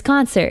in this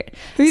concert.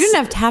 You didn't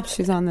have tap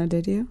shoes on though,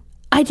 did you?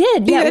 I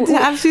did. You Yeah. had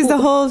tap shoes the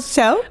whole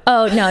show?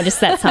 Oh, no, just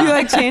that song. You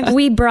like changed?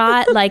 We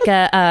brought like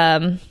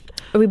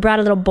we brought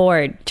a little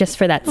board just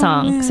for that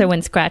song, so I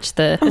wouldn't scratch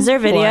the Is there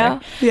video?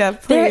 floor. Yeah,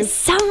 please. There's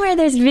somewhere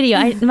there's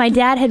video. My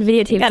dad had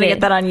videotaped Gotta it. get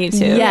that on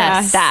YouTube.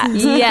 Yes. That.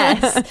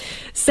 Yes.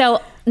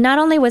 So not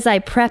only was I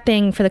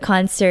prepping for the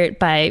concert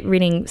by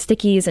reading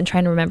stickies and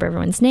trying to remember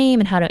everyone's name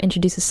and how to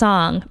introduce a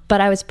song, but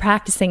I was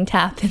practicing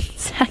tap and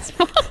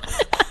saxophone.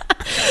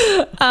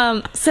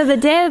 So the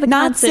day of the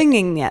Not concert,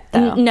 singing yet,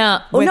 though. No,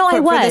 With- I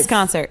for was. this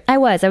concert. I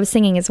was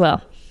singing as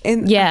well.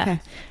 Okay.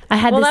 I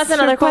had Well, this that's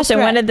another triple question.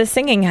 threat. When did the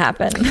singing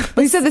happen?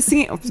 Well, you said the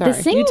singing. Oh, sorry.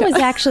 The singing was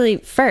actually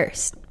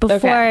first before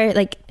Okay.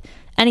 like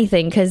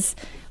anything, because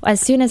as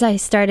soon as I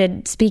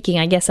started speaking,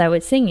 I guess I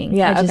was singing.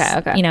 Yeah, I just,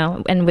 okay. You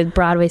know, and with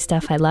Broadway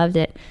stuff, I loved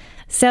it.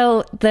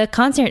 So the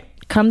concert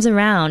comes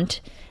around,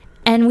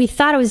 and we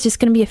thought it was just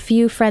going to be a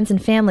few friends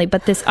and family,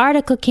 but this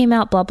article came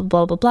out, blah, blah,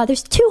 blah, blah, blah.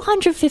 There's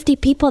 250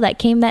 people that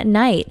came that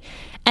night,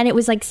 and it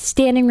was like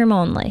standing room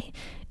only.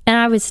 And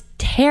I was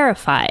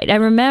terrified. I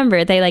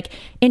remember they like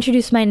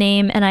introduced my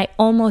name, and I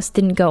almost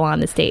didn't go on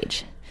the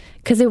stage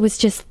because it was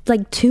just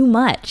like too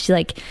much.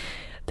 Like,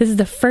 this is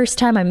the first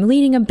time I'm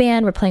leading a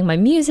band. We're playing my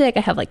music. I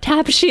have like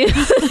tap shoes.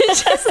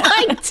 It's just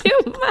like too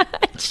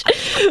much.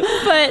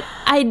 But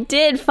I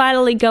did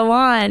finally go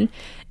on.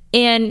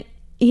 And,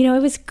 you know,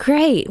 it was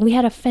great. We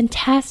had a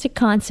fantastic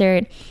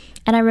concert.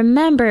 And I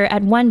remember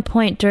at one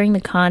point during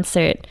the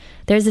concert,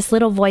 there's this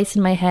little voice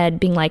in my head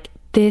being like,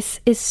 this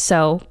is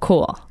so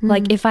cool.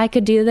 Like, if I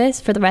could do this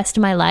for the rest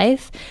of my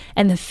life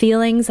and the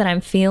feelings that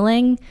I'm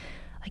feeling,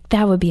 like,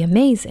 that would be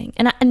amazing.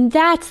 And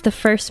that's the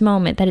first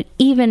moment that it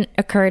even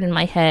occurred in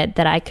my head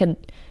that I could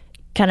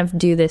kind of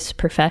do this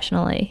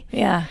professionally.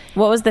 Yeah.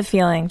 What was the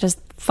feeling?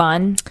 Just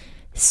fun?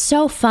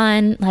 So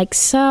fun. Like,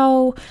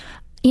 so,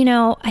 you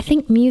know, I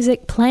think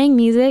playing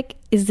music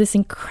is this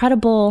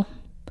incredible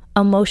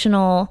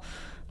emotional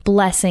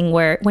blessing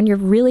where when you're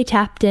really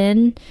tapped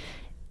in,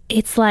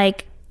 it's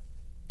like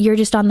you're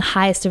just on the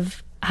highest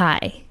of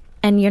high.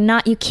 And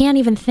you can't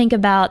even think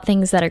about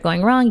things that are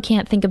going wrong. You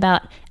can't think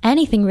about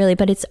anything really,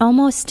 but it's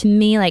almost to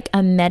me like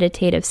a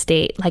meditative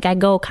state. Like, I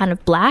go kind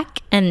of black,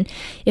 and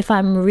if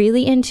I'm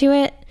really into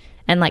it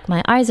and like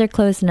my eyes are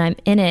closed and I'm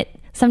in it,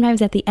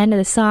 sometimes at the end of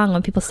the song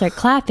when people start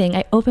clapping,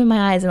 I open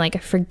my eyes and like I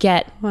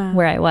forget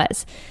where I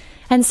was.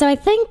 And so I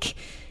think,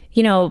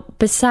 you know,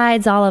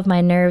 besides all of my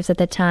nerves at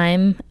the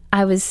time,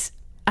 I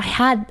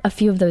had a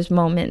few of those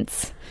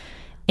moments.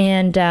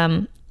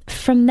 And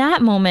from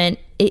that moment,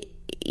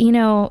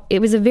 it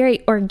was a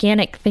very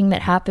organic thing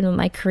that happened with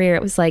my career.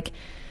 It was like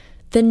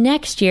the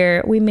next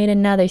year we made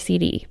another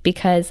CD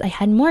because I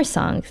had more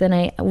songs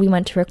and we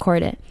went to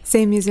record it.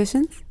 Same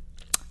musicians?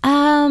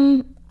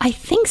 I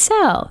think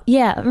so.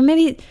 Yeah. Or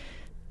maybe,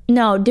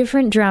 no,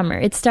 different drummer.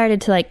 It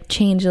started to like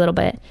change a little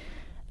bit.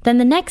 Then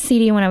the next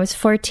CD when I was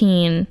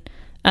 14,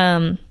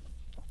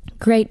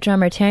 great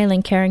drummer Terry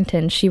Lynn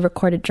Carrington, she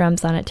recorded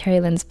drums on it. Terry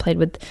Lynn's played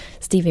with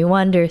Stevie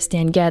Wonder,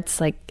 Stan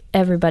Getz, like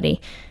everybody.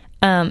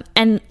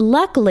 And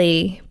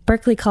luckily,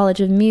 Berklee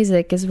College of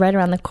Music is right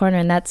around the corner,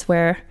 and that's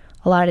where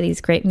a lot of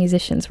these great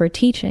musicians were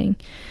teaching.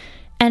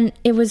 And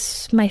it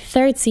was my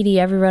third CD,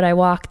 Every Road I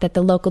Walk, that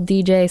the local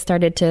DJ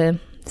started to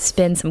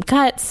spin some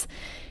cuts.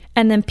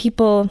 And then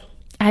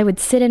I would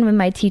sit in with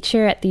my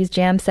teacher at these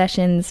jam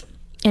sessions,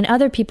 and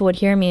other people would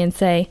hear me and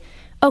say,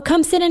 oh,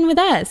 come sit in with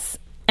us.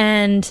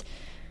 And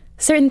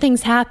certain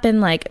things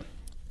happen. Like,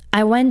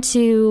 I went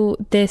to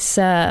this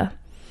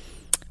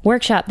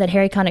workshop that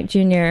Harry Connick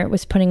Jr.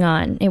 was putting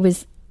on. It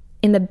was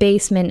in the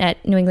basement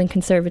at New England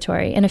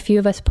Conservatory, and a few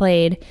of us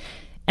played.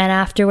 And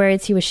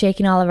afterwards, he was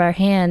shaking all of our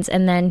hands,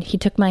 and then he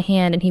took my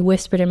hand and he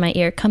whispered in my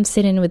ear, come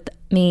sit in with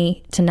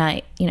me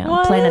tonight, you know,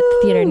 I'm playing at the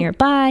theater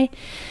nearby.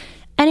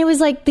 And it was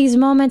like these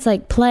moments,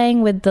 like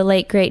playing with the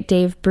late, great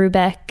Dave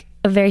Brubeck.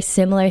 A very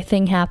similar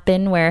thing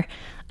happened where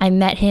I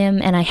met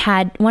him, and I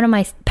had one of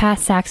my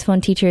past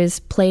saxophone teachers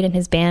played in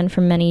his band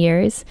for many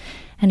years.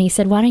 And he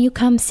said, why don't you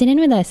come sit in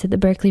with us at the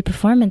Berklee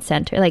Performance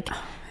Center? Like,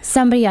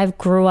 somebody I've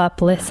grew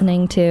up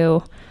listening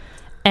to.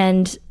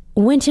 And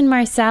Wynton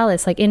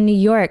Marsalis, like in New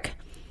York,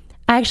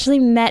 I actually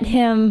met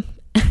him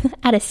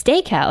at a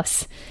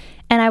steakhouse.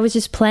 And I was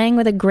just playing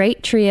with a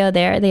great trio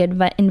there. They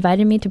had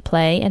invited me to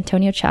play.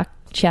 Antonio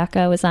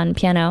Ciacca was on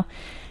piano.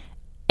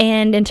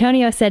 And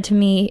Antonio said to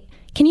me,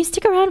 can you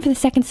stick around for the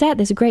second set?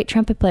 There's a great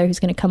trumpet player who's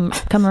going to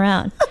come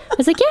around. I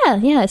was like,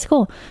 yeah, it's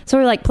cool. So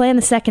we're like playing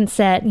the second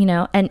set, you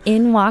know, and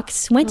in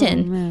walks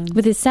Wynton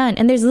with his son.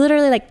 And there's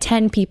literally like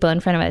 10 people in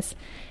front of us.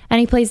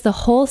 And he plays the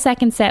whole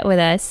second set with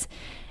us.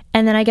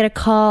 And then I get a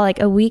call like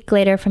a week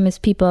later from his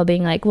people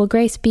being like, will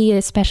Grace be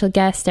a special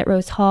guest at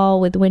Rose Hall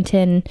with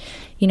Wynton,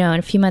 you know, in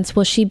a few months?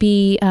 Will she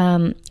be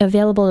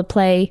available to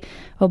play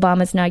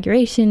Obama's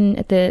inauguration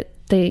at the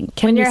Kennedy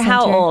When you're Center?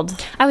 how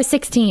old? I was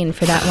 16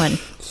 for that one.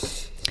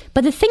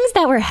 But the things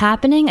that were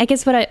happening, I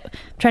guess what I'm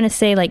trying to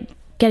say, like,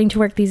 getting to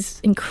work with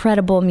these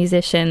incredible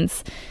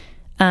musicians,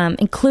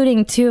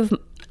 including two of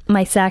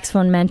my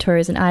saxophone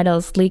mentors and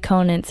idols, Lee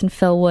Konitz and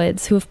Phil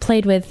Woods, who have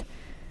played with,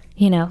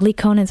 Lee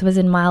Konitz was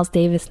in Miles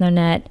Davis,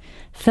 Nonet.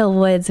 Phil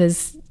Woods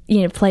was,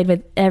 played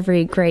with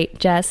every great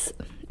jazz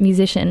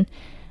musician.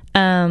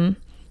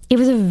 It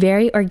was a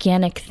very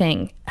organic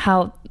thing,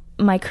 how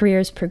my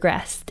career's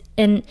progressed.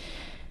 And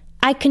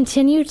I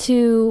continue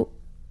to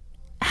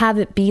have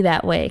it be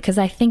that way, because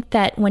I think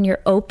that when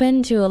you're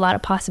open to a lot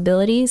of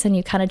possibilities and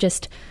you kind of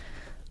just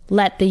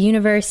let the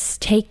universe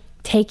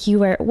take you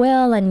where it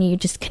will, and you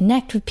just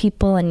connect with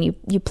people and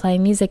you play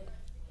music,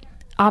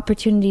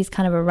 opportunities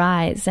kind of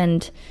arise.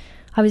 And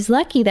I was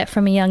lucky that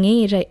from a young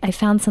age, I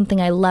found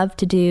something I loved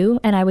to do,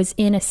 and I was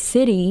in a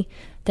city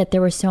that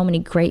there were so many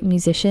great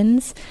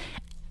musicians.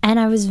 And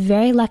I was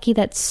very lucky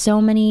that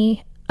so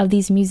many of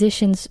these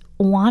musicians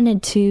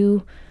wanted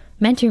to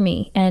mentor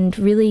me and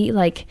really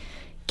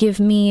give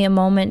me a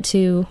moment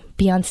to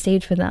be on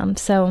stage with them.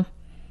 So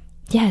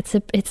yeah,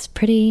 it's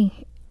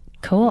pretty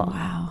cool.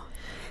 Wow.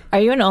 Are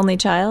you an only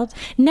child?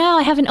 No,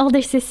 I have an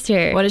older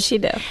sister. What does she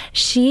do?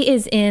 She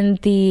is in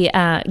the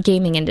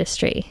gaming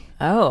industry.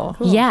 Oh,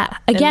 cool. Yeah.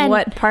 Again, and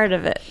what part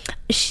of it?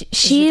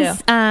 She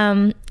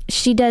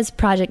does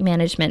project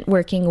management,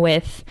 working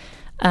with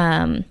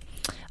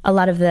a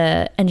lot of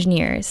the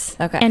engineers.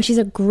 Okay. And she's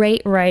a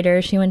great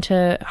writer. She went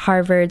to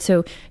Harvard,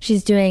 so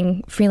she's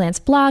doing freelance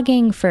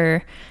blogging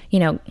for,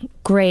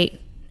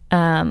 great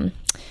video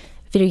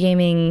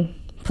gaming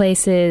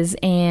places,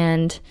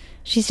 and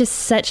she's just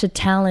such a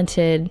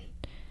talented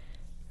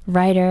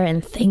writer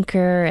and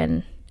thinker,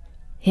 and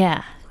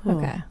yeah.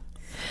 Okay.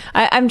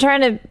 I'm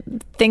trying to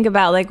think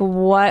about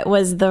what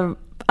was the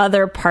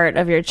other part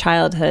of your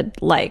childhood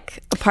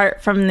like,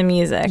 apart from the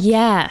music?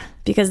 Yeah.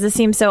 Because this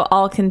seems so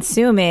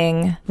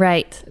all-consuming.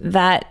 Right.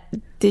 That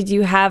did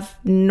you have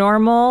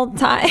normal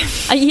time?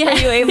 Yeah. Were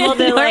you able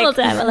to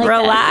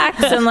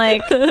relax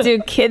and do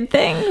kid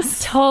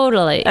things?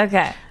 Totally.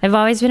 Okay. I've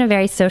always been a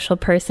very social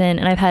person,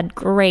 and I've had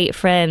great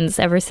friends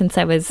ever since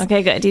I was...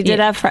 Okay, good. You did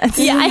have friends.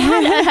 Yeah, I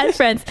had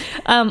friends.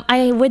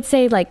 I would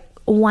say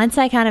once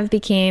I kind of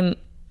became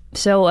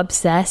so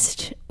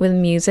obsessed with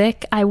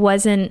music, I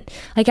wasn't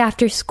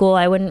after school,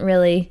 I wouldn't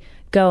really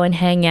go and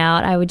hang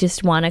out. I would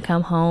just want to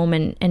come home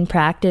and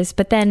practice.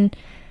 But then,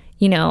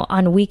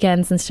 on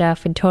weekends and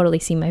stuff, I'd totally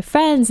see my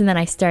friends. And then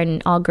I started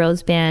an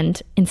all-girls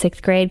band in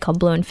 6th grade called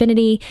Blue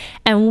Infinity.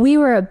 And we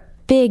were a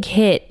big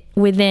hit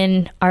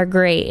within our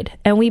grade.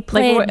 And we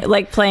played...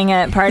 playing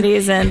at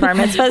parties and bar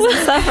mitzvahs and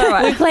stuff, or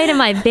what? We played in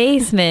my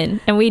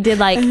basement, and we did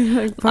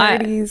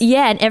parties.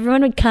 and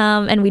everyone would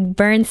come, and we'd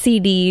burn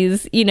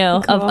CDs,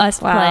 of us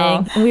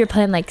playing. And we were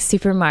playing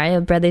Super Mario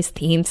Brothers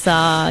theme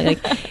song.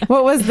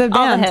 What was the band?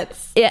 All the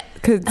hits. Yeah.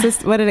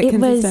 What did it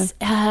consist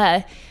of? It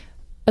was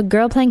a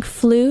girl playing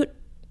flute,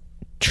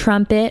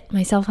 trumpet,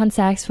 myself on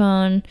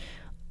saxophone,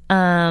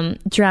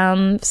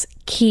 drums,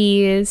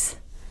 keys,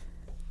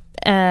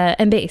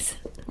 and bass.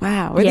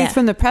 Wow. Were these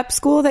from the prep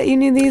school that you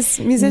knew these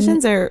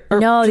musicians, or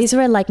no, these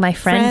were my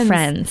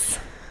friends.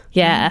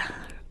 Yeah.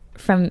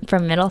 From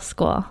middle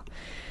school.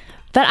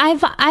 But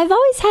I've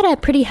always had a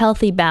pretty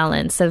healthy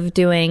balance of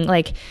doing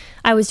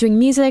I was doing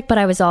music, but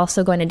I was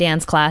also going to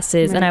dance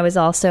classes, right. And I was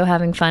also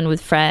having fun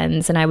with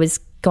friends, and I was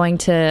going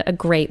to a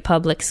great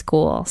public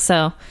school.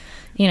 So,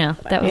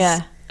 that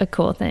was a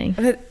cool thing.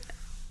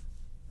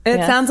 It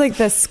sounds like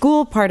the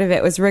school part of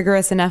it was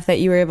rigorous enough that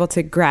you were able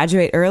to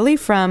graduate early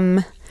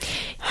from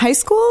high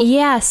school?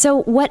 Yeah.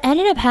 So what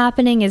ended up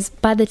happening is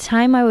by the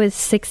time I was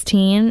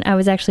 16, I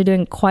was actually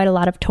doing quite a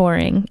lot of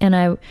touring. And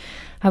I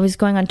was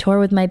going on tour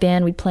with my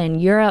band. We'd play in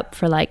Europe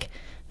for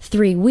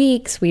 3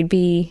 weeks. We'd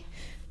be,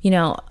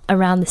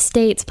 around the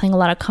States playing a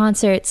lot of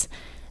concerts.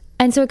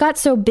 And so it got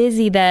so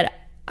busy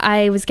that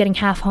I was getting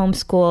half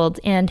homeschooled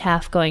and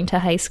half going to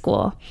high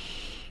school.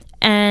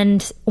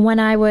 And when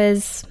I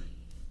was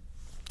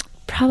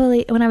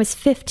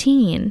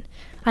 15,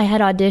 I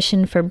had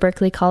auditioned for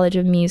Berklee College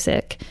of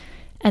Music,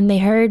 and they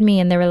heard me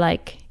and they were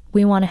like,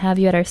 we want to have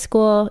you at our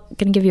school,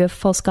 going to give you a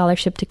full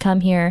scholarship to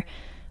come here,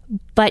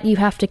 but you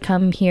have to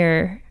come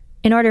here.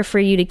 In order for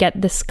you to get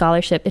this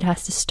scholarship, it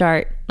has to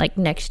start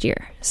next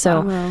year.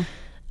 So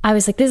I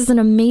was like, this is an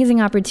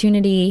amazing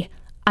opportunity.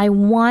 I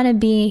want to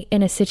be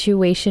in a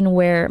situation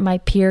where my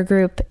peer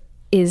group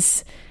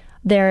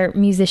they're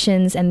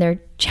musicians and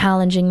they're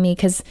challenging me,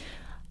 because,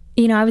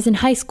 I was in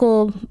high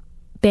school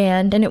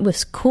band and it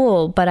was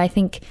cool, but I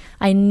think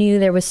I knew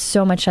there was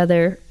so much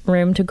other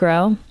room to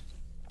grow.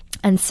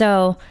 And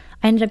so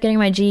I ended up getting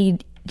my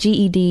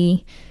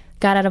GED,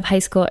 got out of high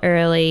school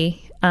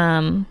early,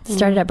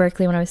 started at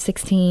Berklee when I was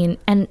 16.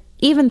 And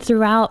even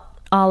throughout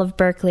all of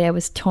Berklee, I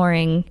was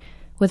touring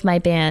with my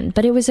band.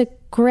 But it was a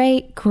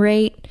great,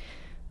 great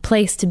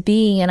place to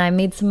be. And I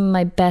made some of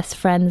my best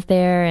friends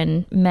there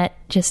and met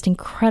just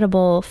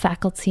incredible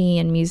faculty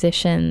and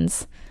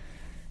musicians.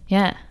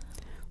 Yeah.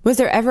 Was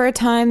there ever a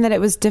time that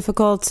it was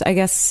difficult, I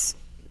guess,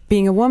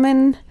 being a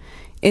woman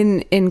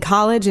in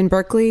college in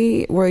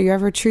Berklee? Were you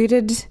ever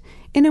treated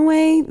in a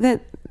way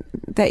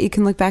that you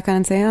can look back on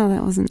and say, oh,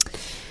 that wasn't...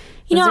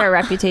 Is there a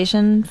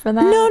reputation for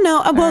that?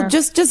 No. Well,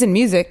 just in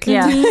music.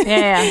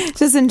 Yeah.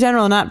 Just in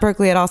general, not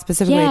Berklee at all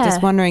specifically. Yeah.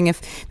 Just wondering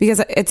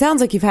because it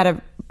sounds like you've had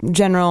a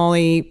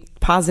generally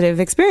positive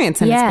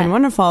experience and it's been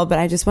wonderful. But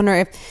I just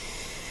wonder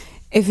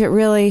if it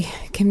really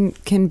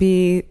can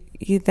be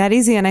that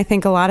easy. And I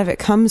think a lot of it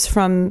comes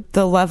from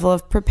the level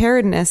of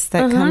preparedness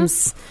that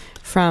comes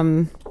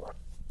from,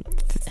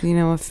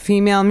 a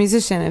female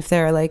musician. If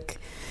they're like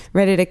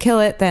ready to kill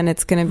it, then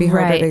it's going to be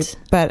harder to,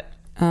 but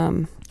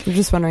I'm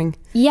just wondering.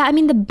 Yeah, I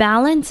mean, the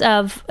balance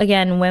of,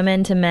 again,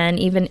 women to men,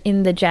 even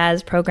in the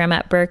jazz program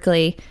at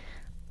Berklee,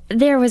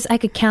 I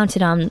could count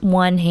it on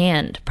one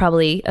hand,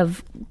 probably,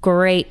 of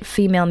great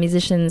female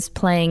musicians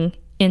playing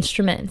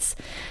instruments.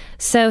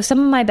 So some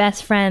of my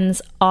best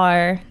friends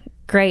are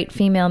great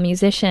female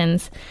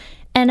musicians.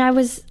 And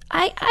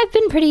I've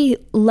been pretty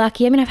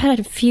lucky. I mean, I've had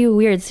a few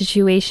weird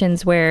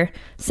situations where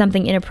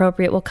something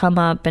inappropriate will come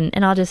up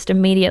and I'll just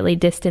immediately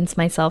distance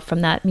myself from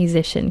that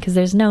musician because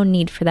there's no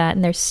need for that.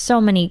 And there's so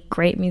many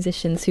great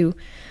musicians who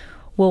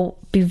will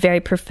be very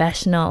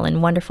professional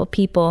and wonderful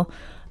people.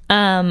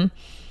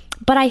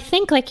 But I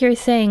think, like you're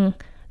saying,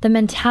 the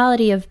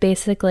mentality of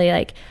basically,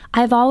 like,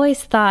 I've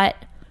always thought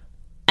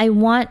I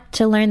want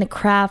to learn the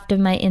craft of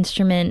my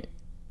instrument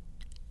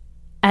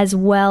as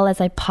well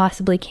as I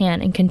possibly can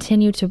and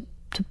continue to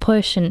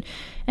push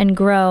and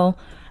grow.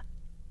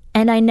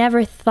 And I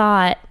never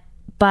thought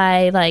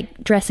by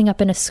like dressing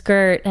up in a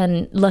skirt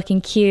and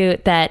looking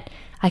cute that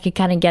I could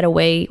kind of get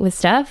away with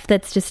stuff.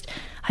 That's just,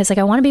 I was like,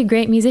 I want to be a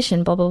great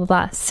musician, blah, blah, blah,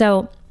 blah.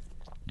 So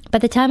by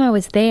the time I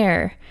was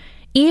there,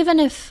 even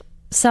if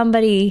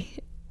somebody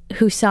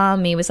who saw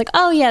me was like,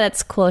 oh yeah,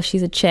 that's cool,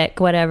 she's a chick,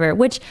 whatever,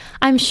 which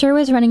I'm sure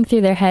was running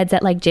through their heads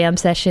at like jam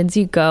sessions.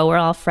 You go, we're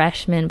all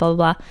freshmen, blah,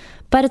 blah, blah.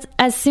 But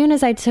as soon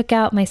as I took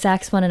out my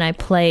saxophone and I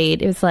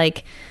played, it was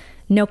like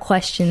no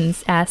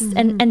questions asked.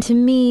 And to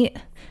me,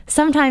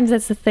 sometimes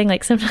that's the thing.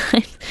 Like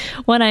sometimes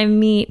when I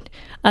meet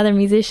other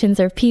musicians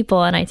or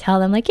people and I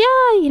tell them like,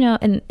 yeah,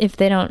 and if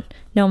they don't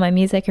know my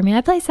music or me, I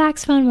play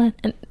saxophone.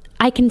 And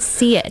I can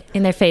see it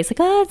in their face.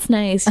 Like, oh, that's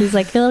nice. She's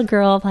like a little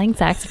girl playing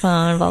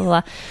saxophone, blah,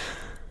 blah, blah.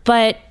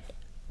 But,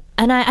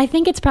 and I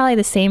think it's probably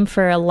the same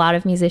for a lot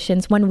of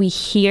musicians. When we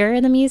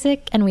hear the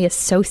music and we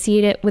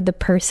associate it with the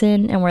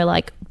person and we're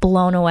like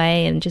blown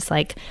away and just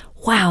like,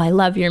 wow, I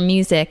love your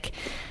music,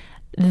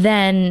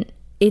 then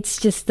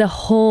it's just the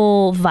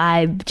whole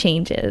vibe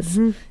changes.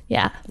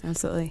 Yeah.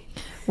 Absolutely.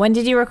 When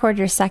did you record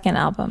your second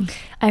album?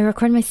 I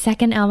recorded my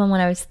second album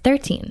when I was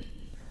 13.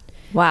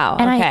 Wow.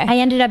 And okay. I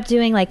ended up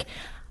doing like,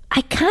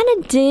 I kind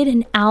of did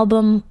an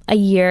album a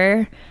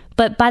year,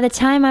 but by the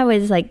time I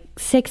was like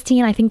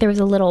 16, I think there's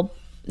a little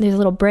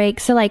break.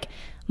 So like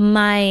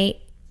my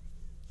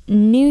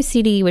new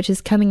CD, which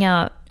is coming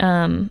out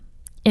in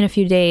a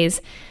few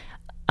days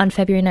on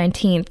February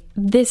 19th,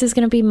 this is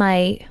going to be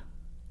my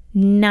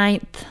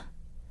 9th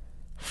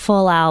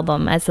full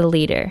album as the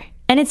leader.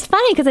 And it's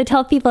funny because I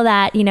tell people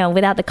that,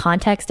 without the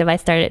context of I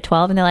started at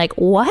 12 and they're like,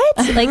 what?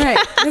 Like, right.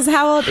 Because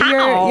how old?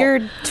 You're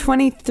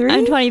 23?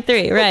 I'm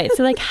 23, right.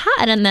 So like, how?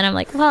 And then I'm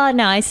like, well,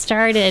 no, I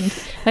started,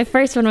 my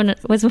first one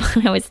was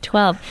when I was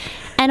 12.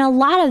 And a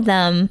lot of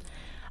them,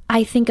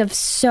 I think of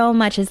so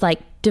much as like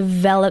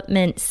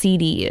development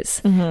CDs.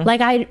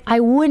 Like I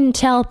wouldn't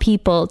tell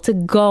people to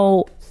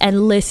go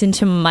and listen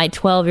to my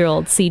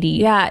 12-year-old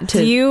CD. Yeah.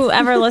 Do you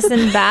ever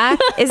listen back?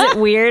 Is it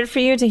weird for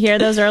you to hear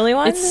those early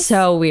ones? It's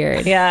so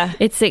weird. Yeah.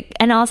 It's like,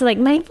 and also like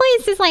my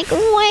voice is like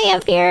way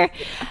up here.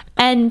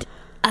 And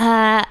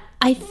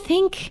I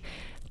think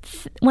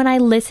when I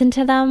listen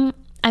to them,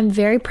 I'm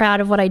very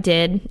proud of what I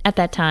did at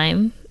that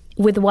time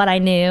with what I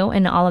knew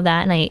and all of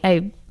that. And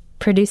I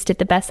produced it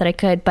the best that I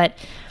could. But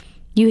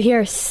you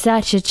hear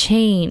such a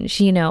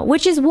change,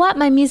 which is what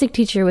my music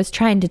teacher was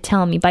trying to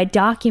tell me by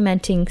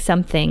documenting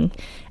something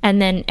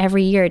and then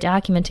every year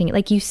documenting it.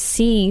 Like you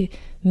see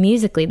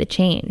musically the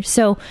change.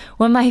 So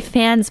when my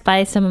fans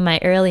buy some of my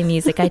early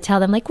music, I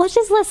tell them like, well,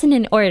 just listen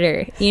in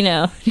order,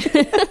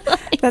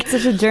 That's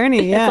such a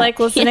journey. Yeah. It's like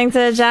listening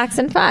to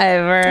Jackson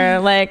 5 or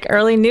like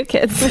early New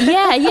Kids.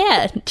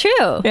 Yeah,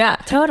 true. Yeah,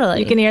 totally.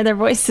 You can hear their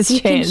voices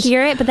change. You can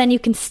hear it, but then you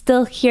can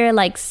still hear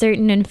like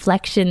certain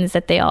inflections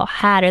that they all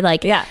had or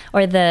like,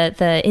 or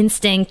the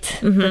instinct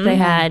that they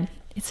had.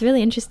 It's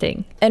really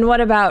interesting. And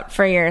what about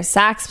for your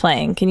sax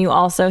playing? Can you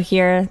also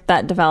hear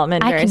that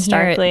development very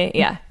starkly?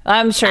 Yeah,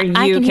 I'm sure you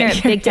can hear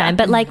it big time.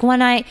 But like when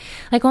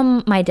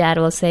my dad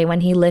will say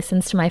when he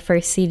listens to my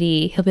first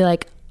CD, he'll be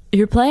like,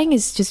 "Your playing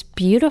is just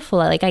beautiful."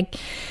 Like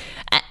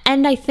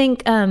I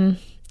think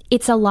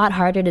it's a lot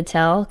harder to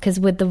tell because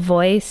with the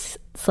voice,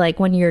 it's like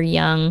when you're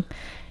young,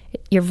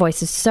 your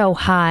voice is so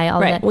high.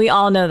 Right. We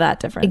all know that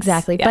difference.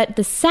 Exactly. Yeah. But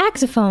the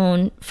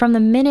saxophone, from the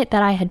minute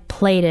that I had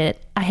played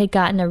it, I had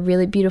gotten a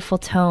really beautiful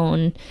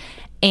tone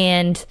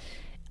and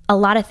a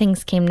lot of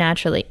things came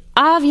naturally.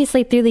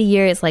 Obviously, through the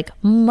years, like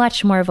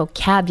much more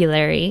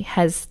vocabulary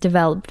has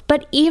developed.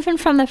 But even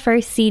from the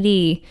first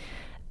CD,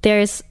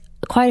 there's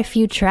quite a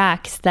few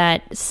tracks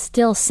that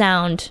still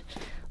sound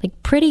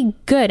like pretty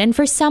good. And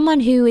for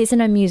someone who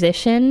isn't a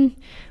musician,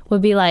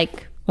 would be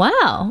like,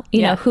 wow,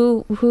 you know,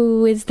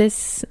 who is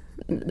this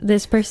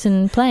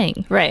person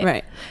playing?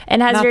 Right.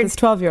 And has Not your this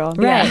 12-year-old.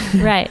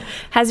 Right.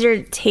 Has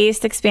your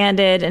taste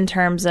expanded in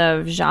terms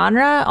of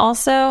genre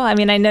also? I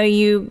mean, I know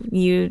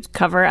you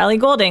cover Ellie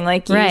Goulding.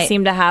 Like, you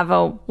seem to have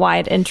a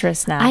wide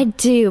interest now. I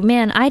do.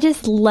 Man, I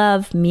just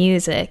love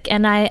music.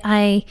 And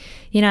I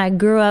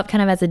grew up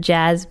kind of as a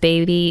jazz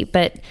baby,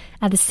 but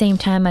at the same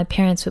time, my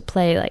parents would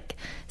play like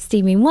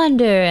Stevie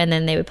Wonder, and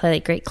then they would play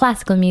like great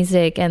classical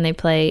music, and they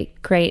play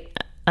great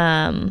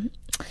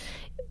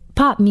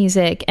pop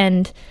music.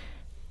 And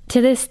to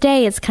this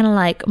day, it's kind of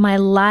like my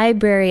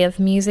library of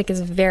music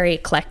is very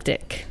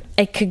eclectic.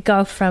 It could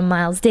go from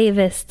Miles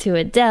Davis to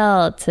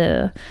Adele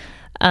to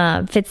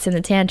Fitz and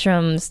the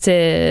Tantrums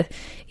to,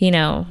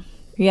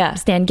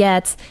 Stan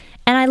Getz.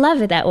 And I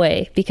love it that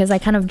way because I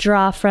kind of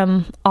draw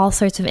from all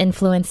sorts of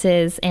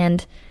influences.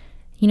 And,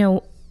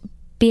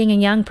 being a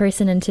young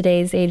person in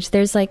today's age,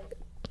 there's like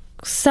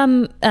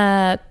some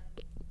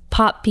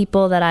pop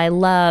people that I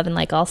love and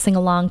like I'll sing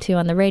along to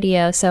on the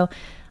radio. So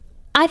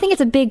I think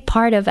it's a big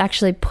part of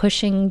actually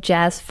pushing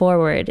jazz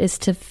forward is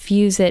to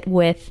fuse it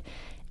with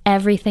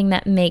everything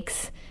that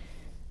makes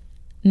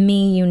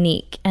me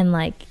unique. And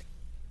like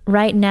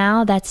right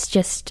now, that's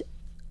just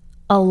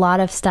a lot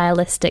of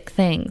stylistic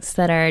things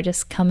that are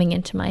just coming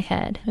into my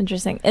head.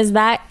 Interesting. Is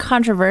that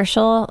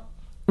controversial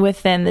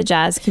within the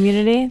jazz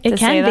community? It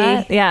can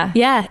be. Yeah.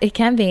 Yeah, it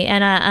can be.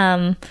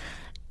 And,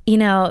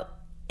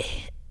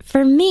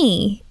 for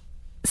me,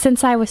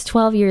 since I was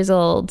 12 years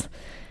old,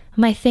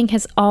 my thing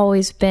has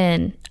always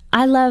been,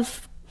 I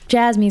love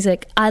jazz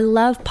music. I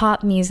love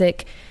pop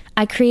music.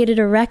 I created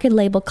a record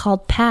label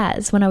called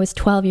Paz when I was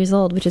 12 years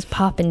old, which is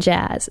pop and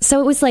jazz. So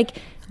it was like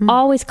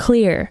always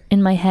clear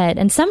in my head.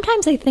 And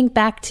sometimes I think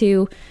back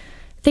to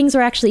things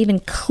were actually even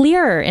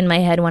clearer in my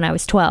head when I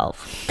was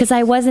 12 because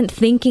I wasn't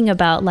thinking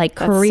about like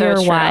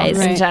career-wise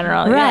in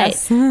general. Right.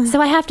 Yes.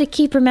 So I have to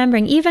keep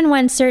remembering, even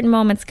when certain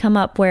moments come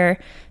up where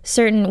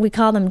we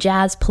call them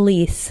jazz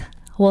police,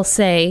 will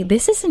say,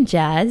 this isn't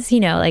jazz,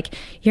 like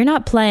you're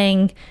not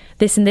playing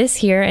this and this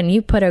here and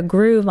you put a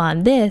groove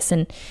on this.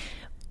 And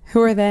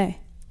who are they?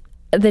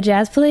 The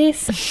jazz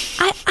police?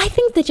 I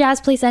think the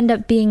jazz police end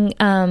up being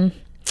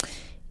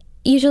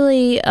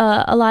usually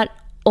a lot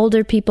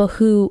older people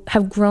who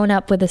have grown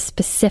up with a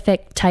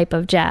specific type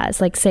of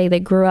jazz. Like say they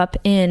grew up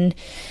in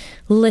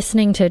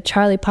listening to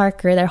Charlie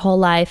Parker their whole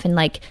life and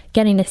like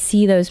getting to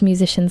see those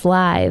musicians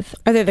live.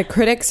 Are they the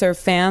critics or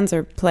fans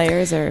or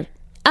players or?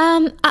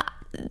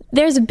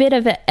 There's a bit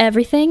of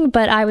everything,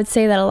 but I would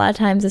say that a lot of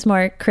times it's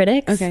more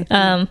critics. Okay.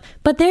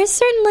 But there's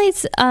certainly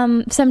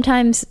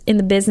sometimes in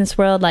the business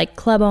world, like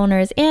club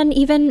owners and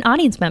even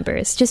audience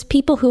members, just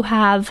people who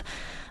have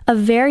a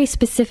very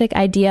specific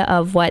idea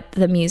of what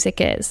the music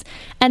is.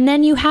 And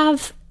then you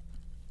have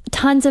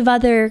tons of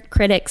other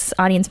critics,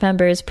 audience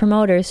members,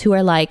 promoters who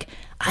are like,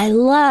 I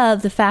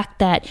love the fact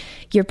that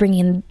you're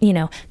bringing,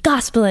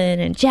 gospel in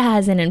and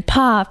jazz in and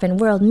pop and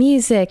world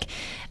music.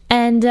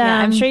 And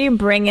I'm sure you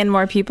bring in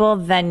more people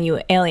than you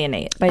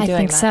alienate by doing that. I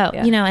think so.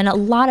 Yeah. And a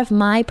lot of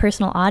my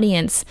personal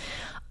audience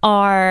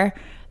are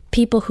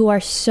people who are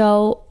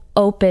so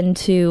open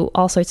to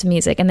all sorts of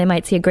music. And they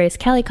might see a Grace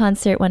Kelly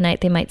concert one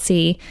night. They might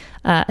see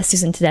a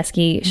Susan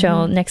Tedeschi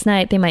show next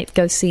night. They might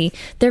go see.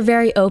 They're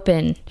very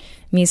open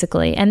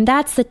musically. And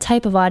that's the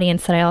type of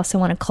audience that I also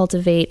want to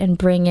cultivate and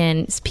bring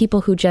in, is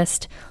people who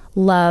just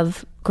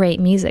love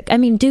great music. I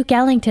mean, Duke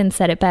Ellington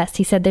said it best.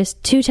 He said there's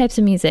two types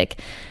of music.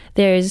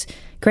 There's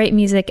great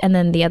music and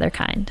then the other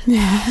kind.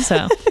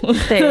 So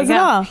there you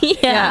go.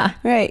 Yeah.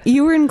 Right.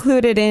 You were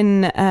included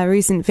in a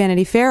recent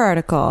Vanity Fair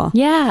article.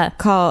 Yeah.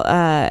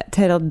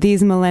 Titled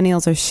 "These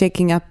Millennials Are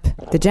Shaking Up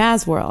the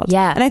Jazz World."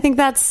 Yeah. And I think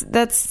that's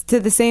to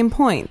the same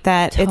point,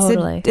 that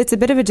Totally. it's a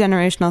bit of a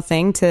generational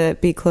thing to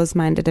be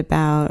closed-minded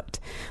about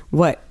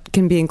what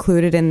can be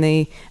included in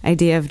the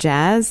idea of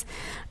jazz.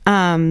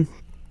 And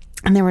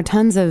there were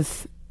tons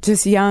of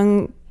just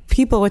young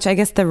people, which I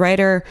guess the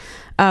writer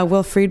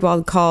Will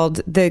Friedwald called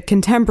the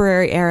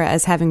contemporary era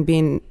as having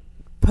been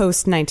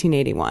post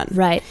 1981.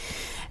 Right.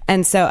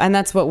 And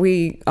that's what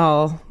we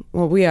are.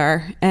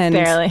 And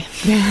barely.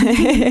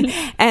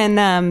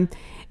 and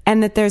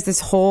that there's this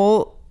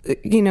whole,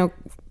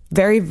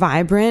 very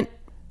vibrant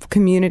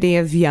community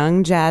of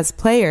young jazz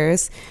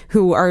players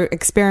who are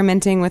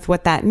experimenting with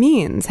what that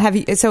means.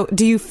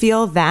 Do you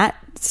feel that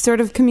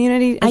sort of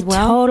community as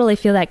well? I totally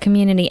feel that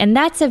community. And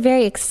that's a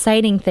very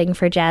exciting thing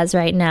for jazz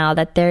right now,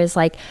 that there's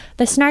like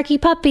the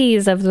Snarky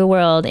Puppies of the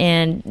world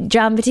and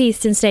John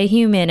Batiste and Stay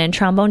Human and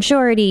Trombone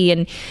Shorty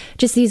and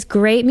just these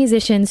great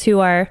musicians who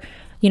are,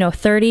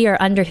 30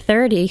 or under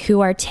 30,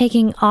 who are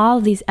taking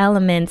all these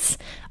elements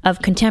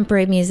of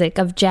contemporary music,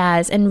 of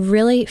jazz, and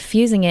really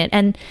fusing it.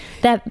 And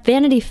that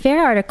Vanity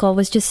Fair article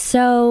was just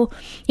so,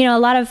 a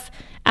lot of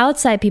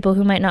outside people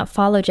who might not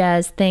follow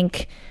jazz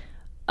think,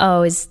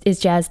 oh, is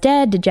jazz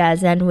dead? Did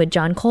jazz end with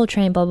John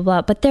Coltrane? Blah, blah,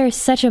 blah. But there's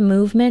such a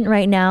movement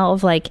right now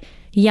of like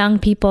young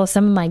people,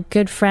 some of my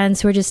good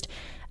friends who are just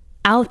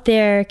out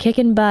there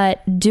kicking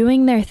butt,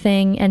 doing their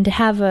thing, and to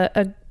have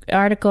a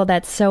article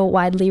that's so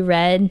widely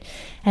read,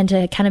 and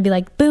to kind of be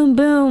like, boom,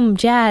 boom,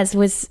 jazz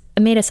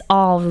made us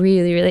all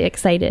really, really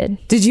excited.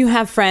 Did you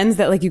have friends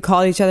that like you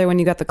called each other when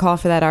you got the call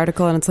for that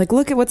article and it's like,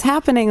 look at what's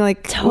happening?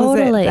 Like,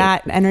 totally. Was it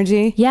that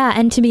energy? Yeah.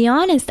 And to be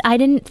honest, I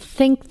didn't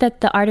think that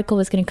the article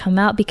was going to come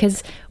out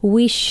because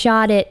we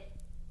shot it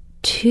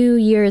 2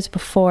 years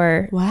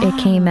before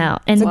it came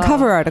out. And it's a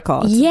cover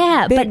article.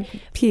 Yeah. Big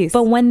piece.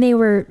 But when they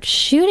were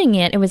shooting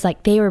it, it was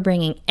like they were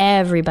bringing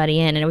everybody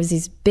in, and it was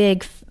these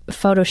big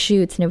photo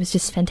shoots, and it was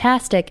just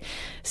fantastic.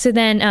 So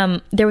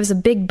then there was a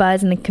big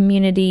buzz in the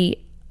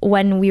community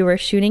when we were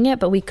shooting it,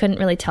 but we couldn't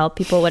really tell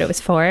people what it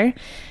was for.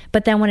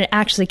 But then when it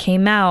actually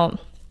came out,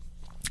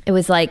 it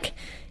was like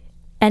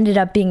ended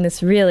up being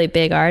this really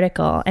big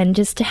article. And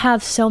just to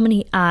have so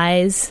many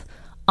eyes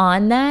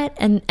on that,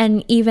 and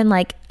even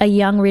like a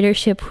young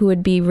readership who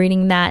would be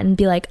reading that and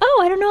be like,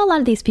 oh, I don't know a lot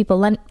of these people,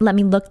 let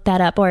me look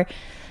that up, or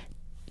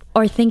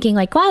thinking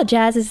like, wow,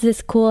 jazz is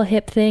this cool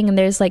hip thing and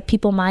there's like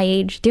people my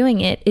age doing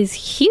it, is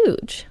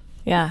huge.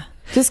 Yeah.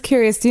 Just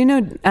curious, do you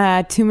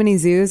know Too Many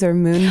Zoos or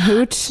Moon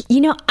Hooch? You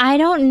know, I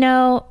don't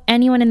know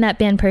anyone in that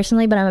band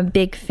personally, but I'm a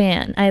big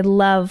fan. I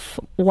love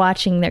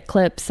watching their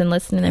clips and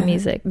listening to their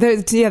music.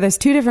 There's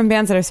two different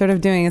bands that are sort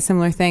of doing a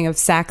similar thing of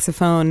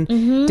saxophone,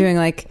 doing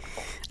like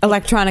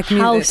electronic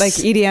music, like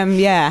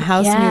EDM,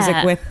 house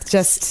music with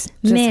just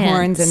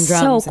horns and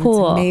drums. So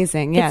cool. And it's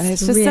amazing. Yeah,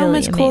 there's just really so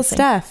much cool amazing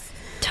stuff.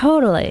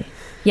 Totally.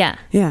 Yeah.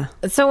 Yeah.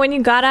 So when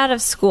you got out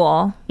of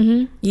school,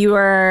 you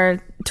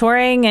were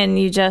touring and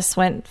you just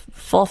went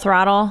full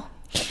throttle?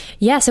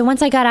 Yeah. So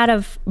once I got out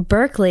of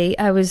Berkeley,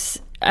 I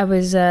was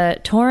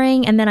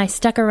touring, and then I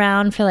stuck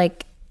around for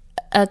like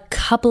a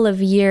couple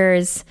of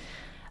years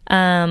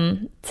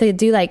to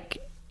do like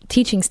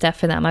teaching stuff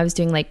for them. I was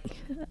doing like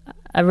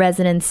a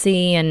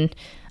residency, and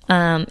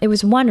it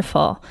was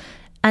wonderful.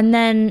 And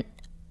then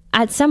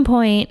at some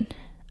point,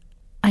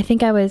 I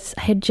think I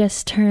had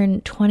just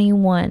turned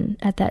 21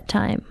 at that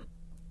time.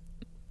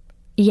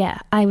 Yeah,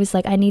 I was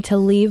like, I need to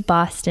leave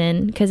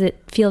Boston because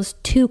it feels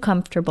too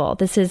comfortable.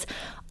 This has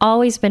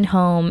always been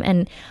home,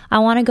 and I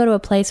want to go to a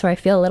place where I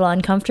feel a little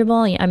uncomfortable.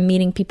 I'm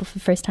meeting people for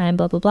the first time,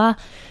 blah, blah, blah.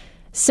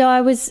 So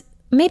I was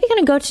maybe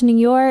going to go to New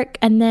York,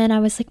 and then I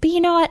was like, but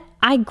you know what?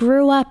 I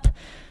grew up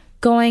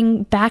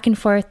going back and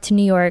forth to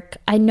New York.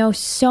 I know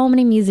so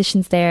many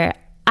musicians there.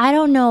 I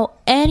don't know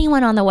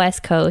anyone on the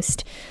West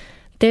Coast.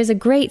 There's a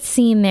great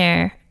scene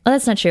there. Well,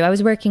 that's not true. I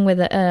was working with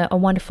a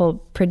wonderful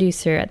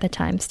producer at the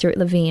time, Stuart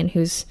Levine,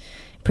 who's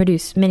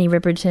produced Minnie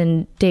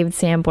Riperton, David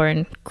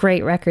Sanborn,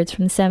 great records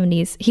from the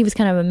 70s. He was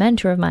kind of a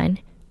mentor of mine.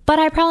 But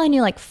I probably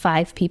knew like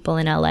 5 people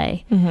in LA.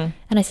 And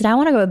I said, I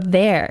want to go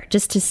there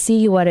just to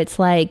see what it's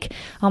like.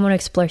 I want to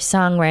explore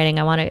songwriting.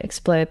 I want to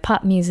explore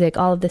pop music,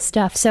 all of this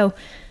stuff. So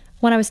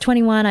when I was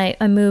 21,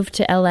 I moved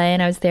to LA,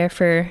 and I was there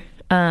for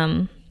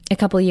a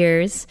couple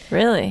years.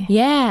 Really?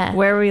 Yeah.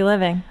 Where were you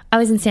living? I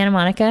was in Santa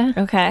Monica.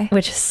 Okay.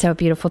 Which is so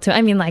beautiful too.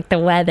 I mean, like the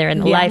weather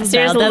and the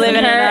lifestyle doesn't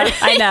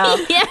hurt. I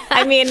know. Yeah.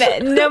 I mean,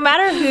 no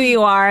matter who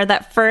you are,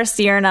 that first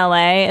year in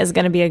LA is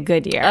going to be a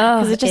good year.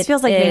 Because it just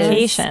feels like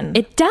vacation.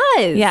 It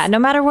does. Yeah, no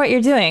matter what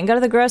you're doing. Go to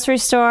the grocery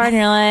store and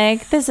you're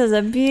like, this is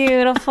a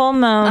beautiful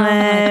moment.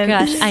 Oh my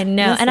gosh, I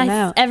know.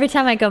 And every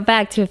time I go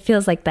back to it,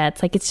 feels like that.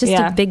 It's like, it's just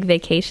a big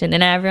vacation,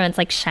 and everyone's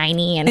like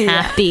shiny and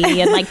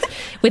happy and like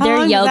with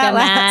their yoga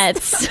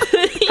mats.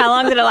 How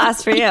long did it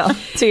last for you?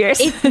 2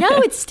 years?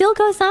 It still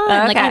goes on.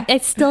 Okay. Like I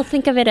still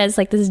think of it as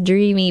like this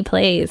dreamy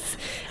place.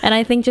 And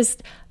I think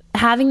just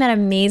having that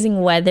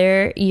amazing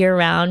weather year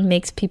round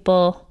makes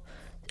people,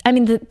 I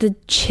mean, the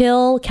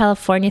chill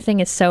California thing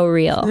is so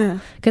real,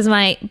 because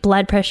my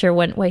blood pressure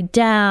went way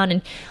down,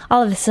 and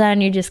all of a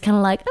sudden you're just kind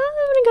of like, oh,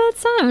 I'm gonna go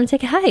outside, I'm gonna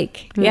take a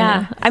hike.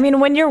 Yeah. I mean,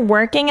 when you're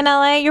working in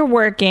LA, you're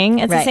working.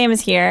 It's the same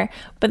as here.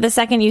 But the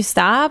second you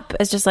stop,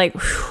 it's just like,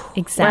 whew.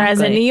 Exactly.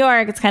 Whereas in New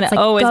York, it's kind of like,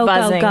 always go,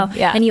 buzzing. Go, go.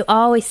 Yeah. And you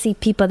always see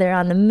people that are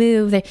on the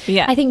move.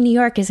 I think New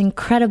York is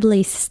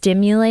incredibly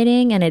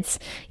stimulating, and it's,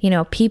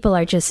 people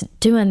are just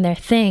doing their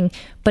thing.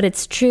 But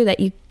it's true that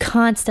you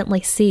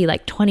constantly see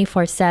like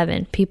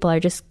 24/7, people are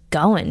just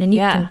going, and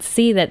you can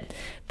see that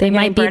they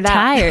might be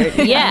tired.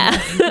 Yeah.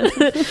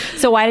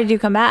 So why did you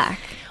come back?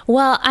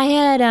 Well,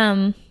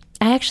 I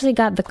actually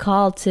got the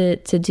call to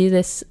do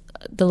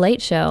the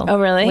Late Show. Oh,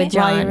 really? With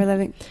John. While you were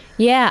living?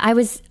 Yeah, I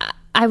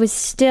was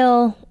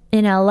still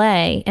in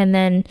LA, and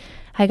then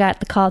I got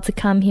the call to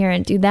come here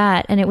and do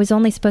that. And it was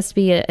only supposed to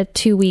be a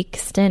 2-week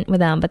stint with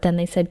them, but then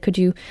they said, could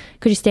you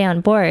stay on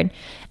board?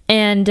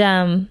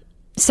 And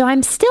so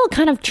I'm still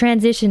kind of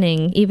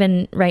transitioning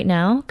even right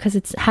now, because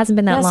it hasn't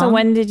been that long. So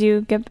when did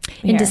you get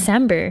here? In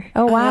December.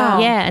 Oh, wow.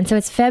 Yeah, and so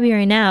it's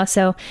February now.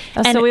 So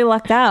we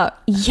lucked out.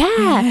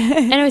 Yeah.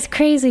 And it was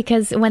crazy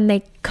because when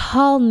they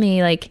called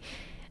me, like,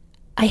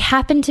 I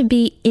happened to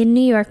be in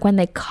New York when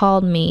they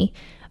called me,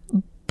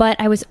 but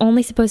I was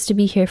only supposed to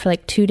be here for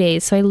like 2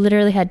 days. So I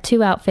literally had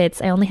 2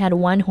 outfits. I only had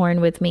 1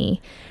 horn with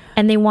me,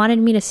 and they wanted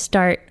me to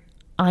start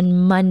on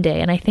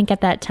Monday. And I think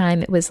at that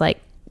time it was like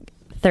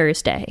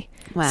Thursday.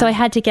 Wow. So I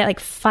had to get like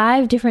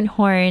 5 different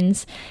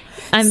horns.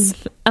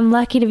 I'm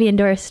lucky to be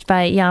endorsed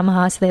by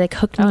Yamaha, so they like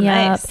hooked me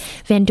up.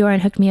 Van Doren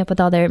hooked me up with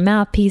all their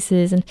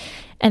mouthpieces,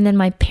 and then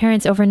my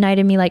parents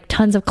overnighted me like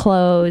tons of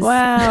clothes.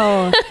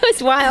 Wow. It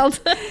was wild.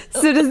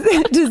 So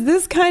does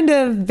this kind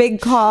of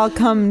big call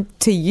come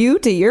to you,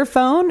 to your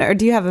phone, or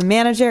do you have a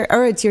manager,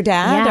 or it's your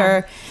dad? Yeah.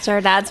 Or It's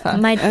our dad's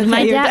phone. My your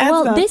dad. dad's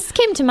Well, phone. this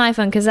came to my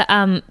phone because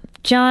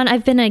John.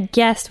 I've been a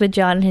guest with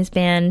John and his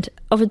band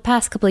over the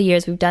past couple of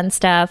years. We've done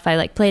stuff. I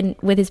like played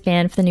with his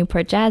band for the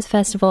Newport Jazz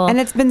Festival. And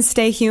it's been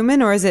Stay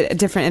Human, or is it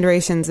different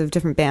iterations of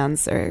different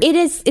bands? Or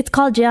It's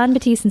called John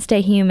Batiste and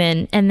Stay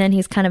Human, and then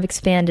he's kind of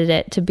expanded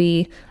it to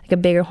be like a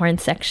bigger horn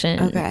section.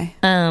 Okay.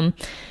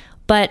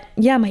 But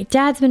yeah, my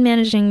dad's been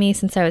managing me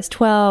since I was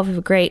 12. We have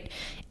a great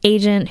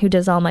agent who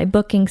does all my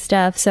booking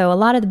stuff. So a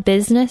lot of the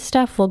business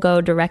stuff will go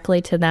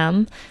directly to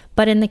them.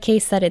 But in the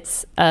case that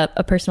it's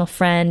a personal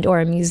friend or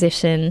a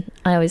musician,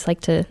 I always like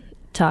to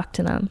talk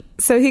to them.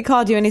 So he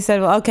called you and he said,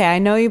 well, okay, I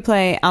know you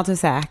play alto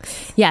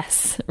sax,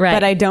 Yes, right.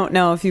 but I don't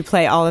know if you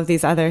play all of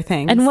these other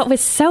things. And what was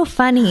so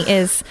funny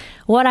is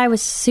what I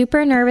was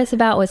super nervous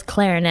about was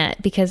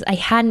clarinet, because I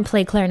hadn't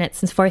played clarinet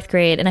since 4th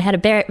grade, and I had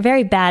a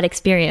very bad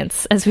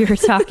experience, as we were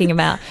talking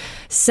about.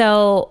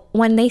 So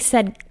when he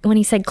said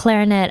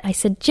clarinet, I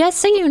said, just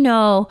so you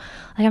know,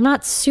 like, I'm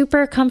not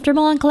super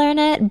comfortable on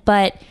clarinet,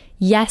 but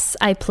yes,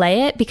 I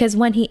play it. Because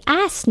when he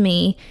asked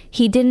me,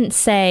 he didn't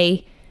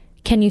say,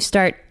 can you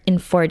start in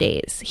 4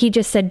 days? He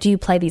just said, do you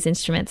play these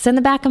instruments? So in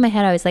the back of my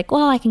head, I was like,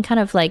 well, I can kind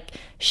of like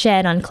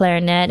shed on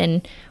clarinet,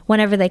 and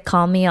whenever they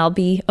call me, I'll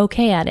be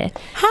okay at it.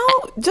 How,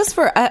 just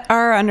for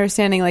our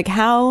understanding, like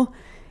how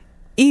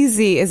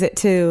easy is it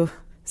to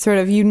sort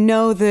of,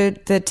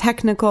 the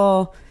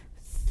technical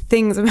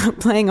things about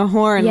playing a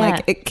horn?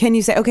 Yeah. Like, can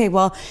you say, okay,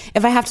 well,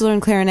 if I have to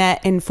learn clarinet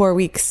in 4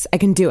 weeks, I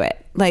can do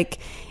it? Like,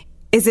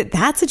 is it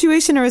that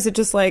situation, or is it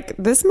just like,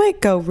 this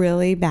might go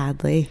really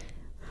badly?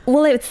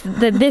 Well,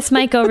 this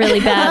might go really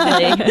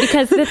badly,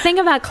 because the thing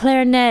about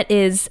clarinet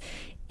is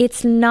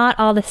it's not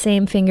all the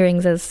same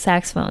fingerings as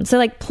saxophone. So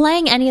like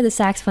playing any of the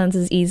saxophones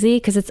is easy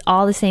because it's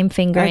all the same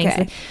fingerings.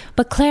 Okay.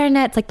 But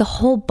clarinet's like the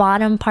whole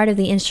bottom part of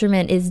the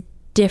instrument is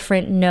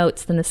different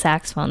notes than the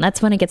saxophone.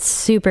 That's when it gets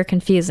super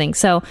confusing.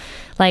 So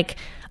like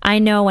I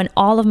know when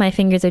all of my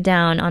fingers are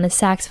down on a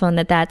saxophone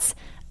that's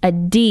a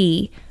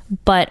D,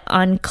 but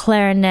on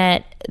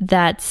clarinet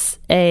that's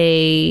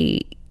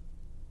a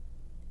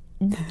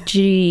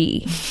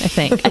G, I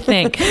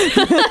think.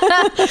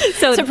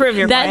 So To prove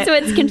your that's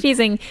point. what's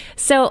confusing.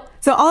 So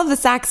all of the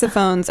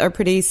saxophones are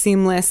pretty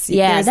seamless.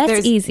 Yeah,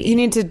 that's easy. You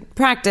need to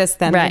practice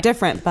them. Right. They're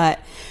different,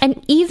 but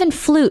and even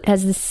flute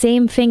has the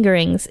same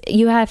fingerings.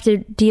 You have to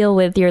deal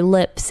with your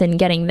lips and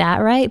getting that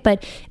right,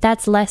 but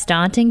that's less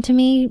daunting to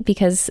me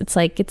because it's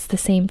like it's the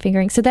same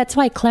fingering. So that's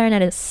why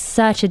clarinet is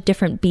such a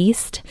different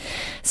beast.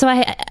 So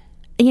I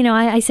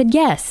said,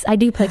 yes, I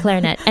do play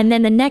clarinet. And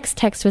then the next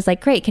text was like,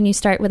 great, can you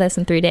start with us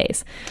in 3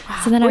 days?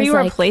 So then Were I was you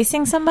like,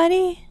 replacing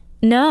somebody?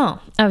 no,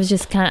 I was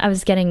just I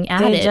was getting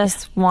added. They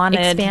just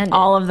wanted expanded.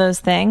 all of those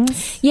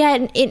things. Yeah,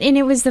 and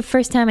it was the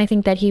first time I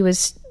think that he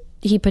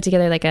put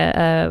together like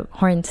a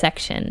horn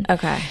section.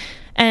 Okay.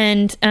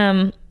 And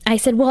I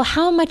said, well,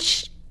 how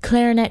much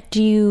clarinet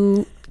do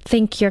you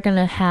think you're going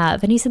to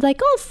have? And he said like,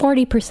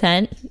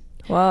 40%.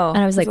 Whoa.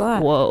 And I was like,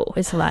 whoa,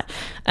 it's a lot.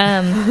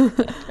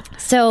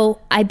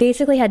 So I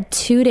basically had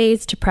 2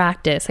 days to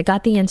practice. I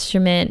got the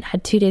instrument,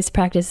 had 2 days to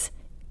practice.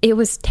 It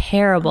was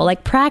terrible.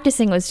 Like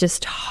practicing was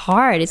just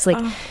hard. It's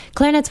like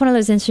clarinet's one of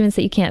those instruments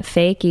that you can't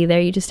fake either.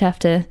 You just have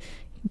to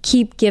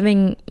keep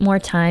giving more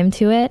time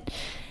to it.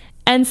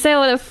 And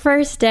so the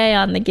first day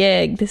on the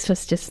gig, this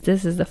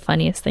is the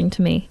funniest thing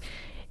to me.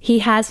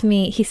 He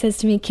says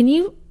to me, can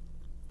you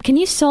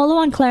solo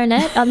on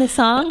clarinet on this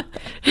song?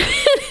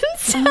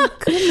 oh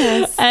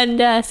goodness.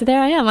 And so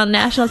there I am on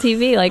national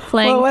TV, like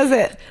playing. What was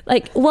it?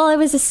 It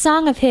was a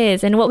song of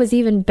his. And what was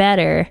even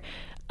better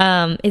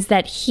is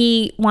that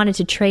he wanted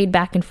to trade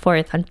back and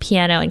forth on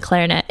piano and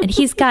clarinet. And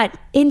he's got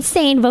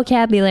insane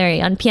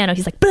vocabulary on piano.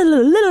 He's like, blah,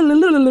 blah, blah, blah,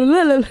 blah,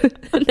 blah, blah.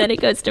 And then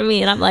it goes to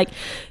me and I'm like,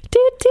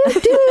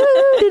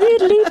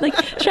 like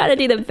trying to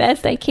do the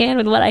best I can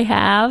with what I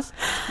have.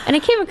 And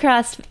it came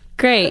across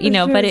great,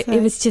 but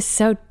it was just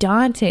so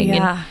daunting.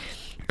 Yeah.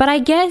 But I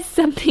guess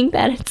something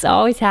that it's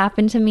always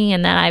happened to me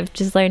and that I've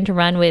just learned to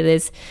run with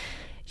is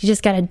you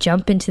just got to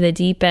jump into the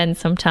deep end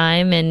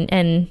sometime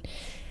and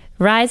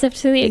rise up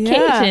to the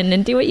occasion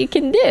and do what you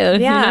can do. Yeah. You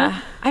know?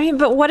 I mean,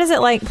 but what is it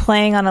like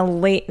playing on a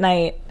late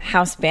night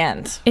house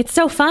band? It's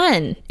so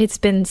fun.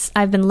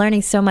 I've been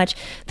learning so much.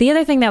 The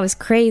other thing that was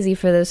crazy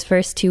for those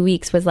first 2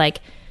 weeks was like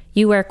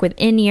you work with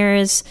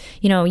in-ears,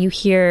 you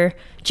hear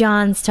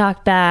John's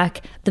talk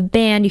back, the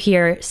band, you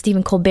hear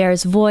Stephen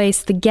Colbert's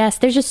voice, the guests.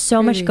 There's just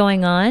so much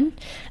going on.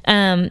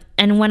 And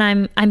when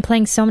I'm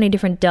playing so many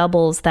different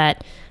doubles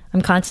that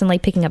I'm constantly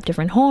picking up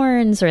different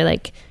horns, or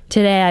like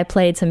today I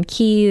played some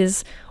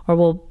keys, or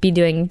we'll be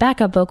doing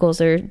backup vocals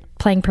or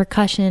playing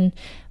percussion.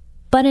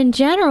 But in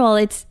general,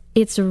 it's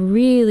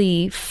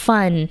really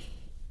fun.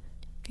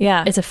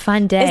 Yeah. It's a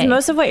fun day. Is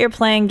most of what you're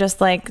playing just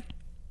like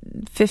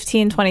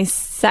 15, 20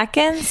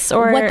 seconds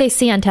or what they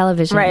see on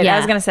television. Right. Yeah. I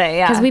was going to say,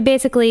 yeah. Because we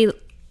basically,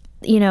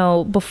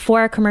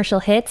 before a commercial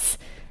hits,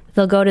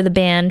 they'll go to the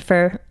band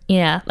for,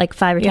 like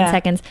 5 or 10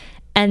 seconds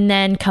and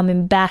then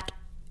coming back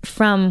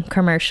from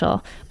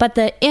commercial. But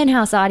the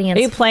in-house audience...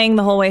 Are you playing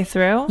the whole way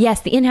through?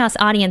 Yes, the in-house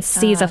audience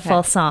sees a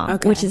full song,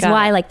 which is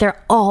why like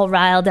they're all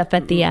riled up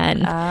at the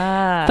end.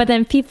 But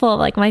then people,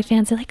 like my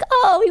fans, are like,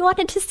 oh, we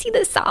wanted to see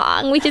the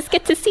song. We just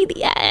get to see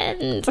the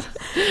end.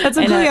 That's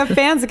what we have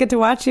fans that get to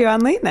watch you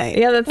on late night.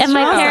 Yeah, that's and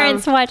true. my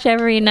parents watch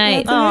every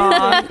night.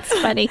 It's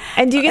funny.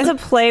 And do you get to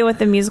play with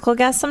the musical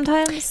guests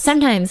sometimes?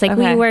 Sometimes. Like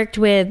we worked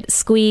with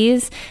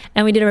Squeeze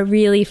and we did a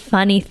really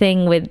funny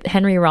thing with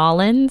Henry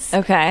Rollins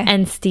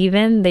and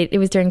Steven. It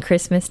was during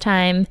Christmas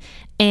time,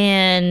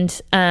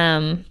 and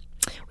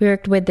we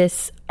worked with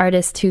this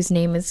artist whose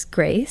name is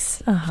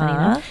Grace.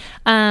 And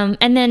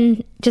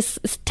then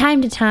just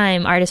time to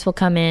time, artists will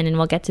come in and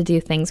we'll get to do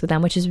things with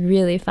them, which is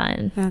really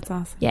fun. That's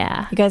awesome.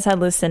 Yeah. You guys had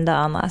Lucinda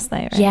on last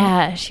night, right?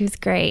 Yeah, she was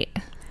great.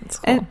 That's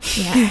cool. But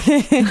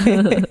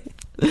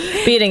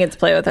you didn't get to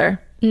play with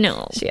her.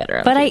 No, she had her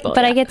own but people,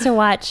 I get to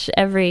watch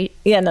every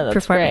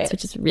performance, great.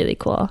 which is really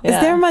cool. Is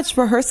there much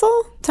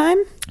rehearsal time?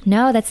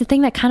 No, that's the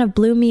thing that kind of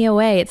blew me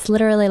away. It's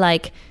literally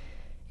like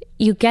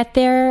you get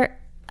there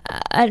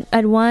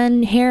at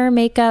one, hair,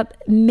 makeup,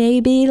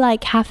 maybe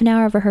like half an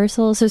hour of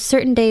rehearsal. So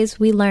certain days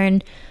we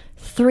learn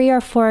 3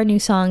 or 4 new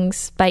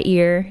songs by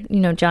ear.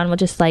 John will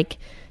just like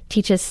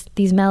teach us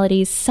these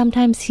melodies.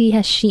 Sometimes he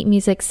has sheet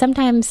music.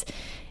 Sometimes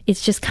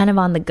it's just kind of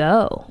on the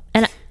go.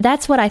 And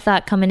that's what I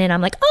thought coming in.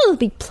 I'm like, oh, there'll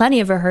be plenty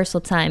of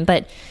rehearsal time.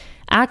 But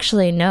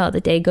actually, no,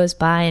 the day goes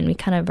by and we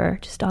kind of are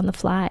just on the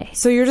fly.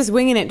 So you're just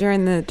winging it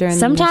during the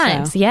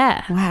Sometimes, show.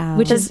 yeah. Wow.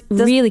 Which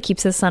really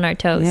keeps us on our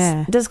toes.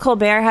 Yeah. Does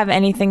Colbert have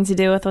anything to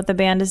do with what the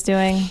band is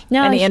doing?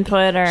 No. Any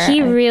input or...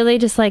 He really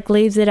just like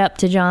leaves it up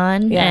to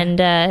John. Yeah.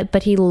 And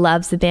but he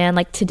loves the band.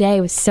 Like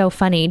today was so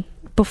funny.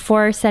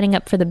 Before setting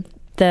up for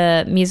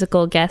the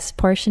musical guest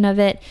portion of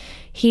it,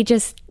 he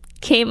just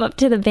came up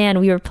to the band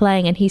we were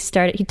playing and he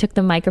took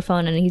the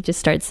microphone and he just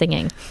started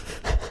singing.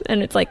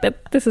 And it's like,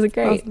 this is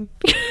great. Awesome.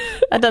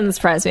 That doesn't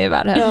surprise me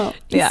about him. No.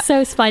 He's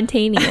so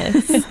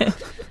spontaneous.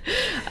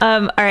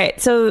 All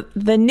right, so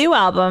the new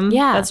album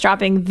that's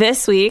dropping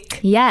this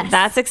week. Yes.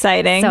 That's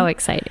exciting. So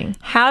exciting.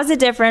 How's it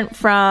different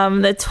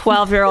from the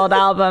 12-year-old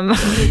album?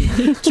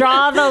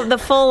 Draw the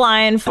full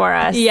line for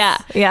us.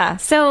 Yeah.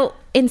 So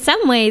in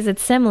some ways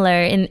it's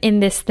similar in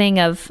this thing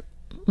of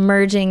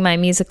merging my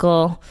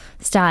musical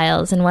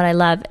styles and what I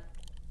love.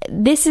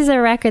 This is a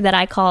record that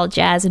I call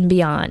jazz and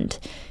beyond.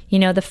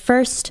 The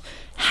first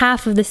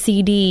half of the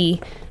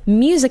CD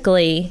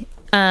musically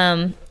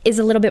is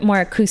a little bit more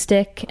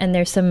acoustic and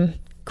there's some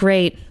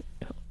great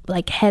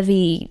like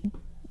heavy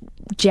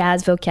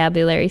jazz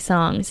vocabulary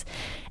songs.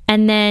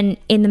 And then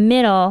in the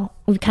middle,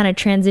 we kind of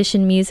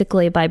transition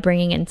musically by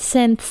bringing in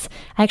synths.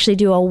 I actually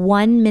do a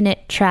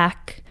 1-minute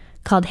track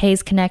called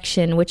Hayes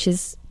Connection, which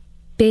is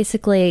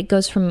basically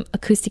goes from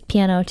acoustic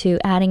piano to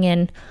adding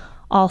in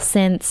all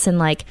synths and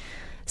like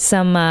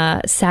some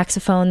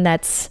saxophone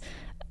that's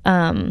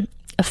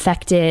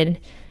affected.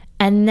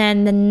 And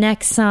then the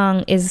next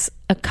song is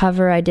a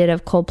cover I did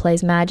of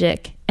Coldplay's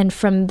Magic. And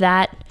from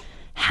that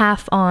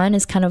half on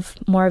is kind of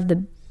more of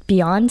the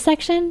beyond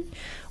section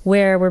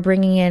where we're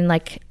bringing in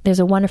like, there's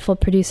a wonderful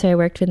producer I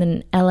worked with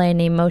in LA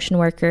named Motion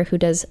Worker who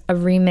does a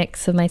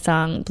remix of my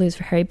song Blues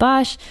for Harry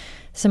Bosch.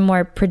 Some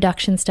more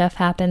production stuff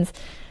happens.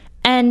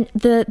 And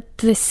the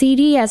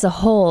CD as a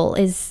whole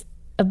is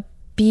a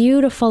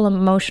beautiful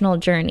emotional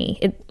journey.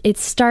 It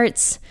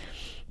starts,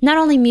 not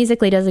only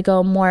musically does it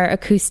go more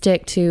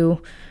acoustic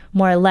to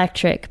more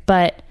electric,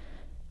 but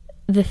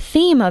the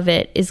theme of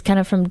it is kind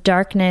of from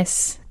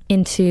darkness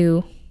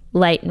into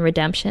light and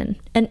redemption.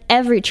 And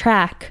every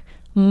track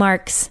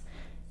marks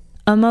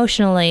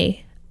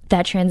emotionally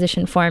that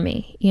transition for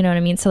me. You know what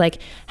I mean? So like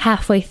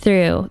halfway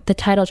through the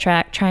title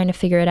track, Trying to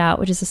Figure It Out,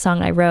 which is a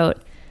song I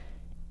wrote,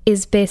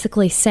 is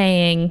basically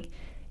saying,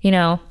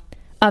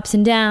 ups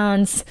and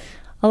downs,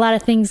 a lot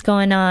of things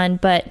going on,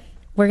 but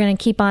we're going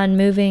to keep on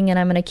moving and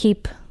I'm going to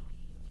keep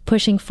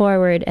pushing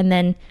forward. And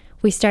then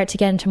we start to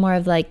get into more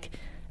of like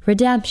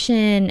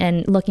redemption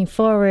and looking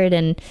forward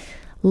and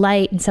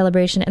light and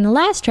celebration. And the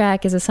last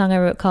track is a song I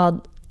wrote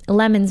called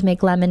Lemons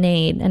Make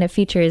Lemonade, and it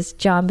features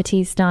John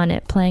Batiste on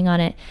it, playing on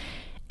it.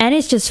 And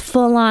it's just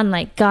full on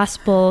like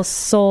gospel,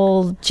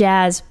 soul,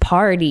 jazz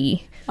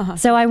party.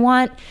 So I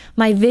want,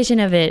 my vision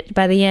of it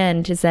by the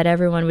end is that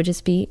everyone would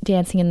just be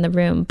dancing in the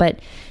room. But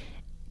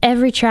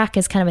every track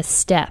is kind of a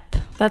step.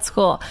 That's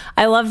cool.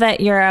 I love that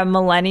you're a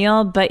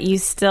millennial, but you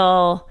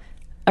still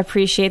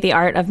appreciate the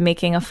art of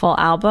making a full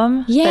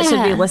album that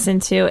should be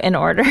listened to in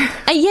order.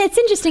 Yeah, it's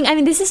interesting. I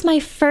mean, this is my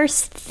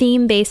first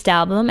theme-based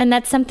album, and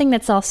that's something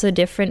that's also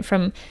different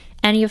from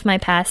any of my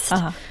past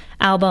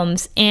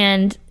albums.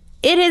 And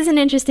it is an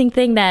interesting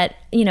thing that,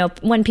 you know,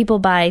 when people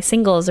buy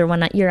singles or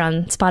when you're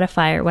on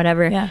Spotify or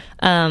whatever,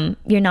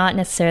 you're not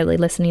necessarily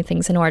listening to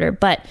things in order.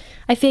 But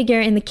I figure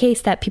in the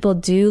case that people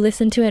do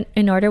listen to it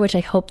in order, which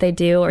I hope they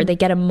do, or they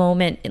get a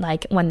moment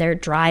like when they're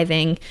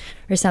driving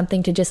or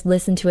something to just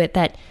listen to it,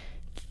 that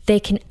they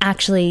can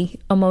actually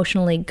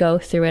emotionally go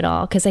through it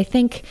all. Because I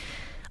think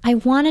I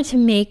wanted to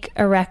make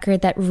a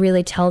record that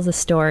really tells a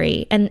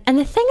story. And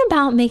the thing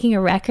about making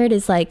a record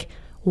is like,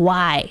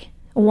 why?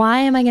 Why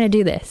am I going to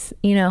do this?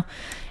 You know?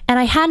 And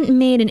I hadn't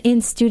made an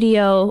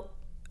in-studio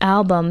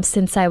album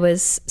since I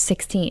was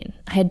 16.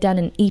 I had done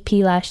an EP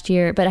last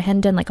year, but I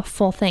hadn't done like a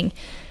full thing.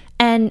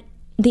 And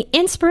the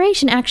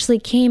inspiration actually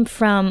came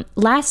from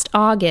last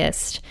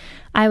August.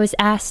 I was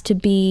asked to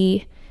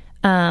be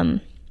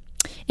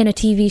in a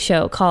TV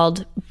show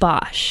called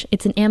Bosch.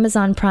 It's an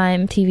Amazon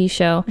Prime TV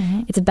show.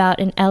 Mm-hmm. It's about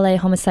an LA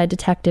homicide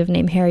detective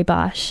named Harry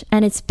Bosch.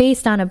 And it's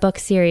based on a book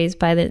series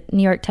by the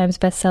New York Times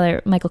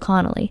bestseller Michael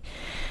Connelly.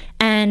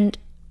 And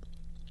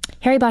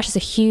Harry Bosch is a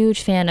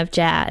huge fan of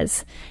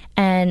jazz.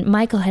 And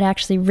Michael had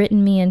actually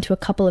written me into a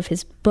couple of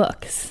his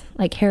books,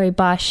 like Harry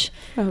Bosch.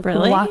 Oh,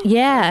 really?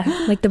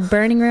 Like The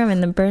Burning Room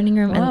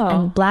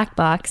and Black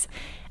Box.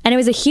 And it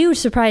was a huge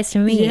surprise to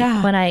me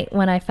when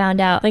I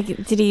found out. Like,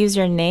 did he use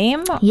your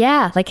name?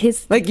 Yeah, like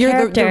his like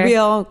character. You're the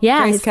real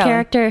Grace his Kelly.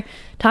 Character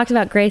talked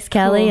about Grace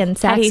Kelly and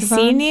saxophone. Had he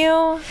seen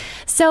you?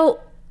 So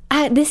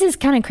this is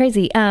kind of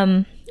crazy.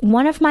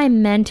 One of my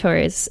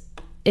mentors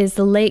is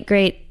the late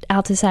great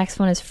alto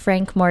saxophonist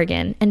Frank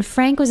Morgan, and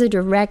Frank was a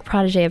direct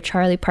protege of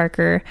Charlie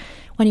Parker.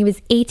 When he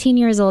was 18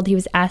 years old, he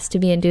was asked to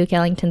be in Duke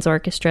Ellington's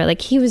orchestra.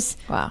 Like, he was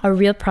a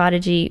real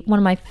prodigy, one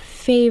of my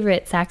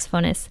favorite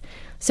saxophonists.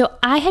 So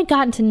I had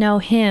gotten to know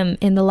him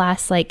in the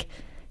last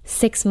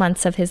 6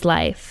 months of his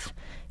life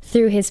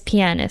through his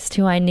pianist,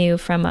 who I knew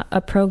from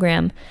a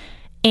program.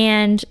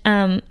 And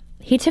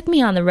he took me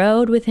on the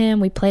road with him.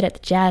 We played at the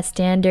Jazz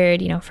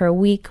Standard, for a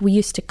week. We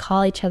used to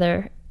call each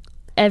other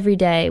every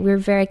day. We were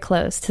very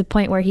close, to the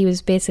point where he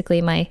was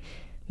basically my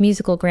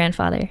musical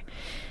grandfather.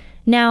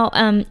 Now,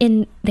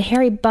 in the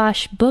Harry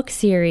Bosch book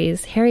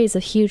series, Harry is a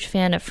huge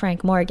fan of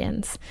Frank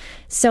Morgan's.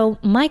 So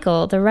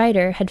Michael, the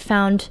writer, had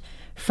found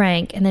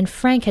Frank, and then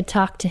Frank had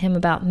talked to him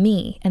about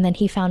me, and then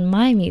he found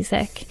my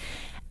music.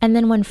 And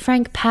then when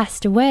Frank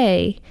passed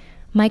away,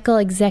 Michael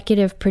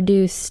executive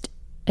produced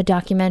a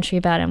documentary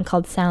about him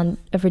called Sound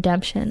of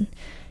Redemption,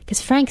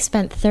 because Frank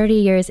spent 30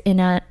 years in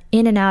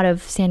and out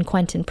of San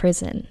Quentin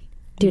prison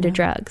due to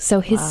drugs. So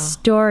his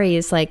story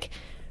is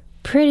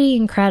pretty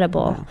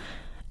incredible,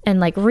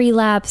 and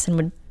relapse, and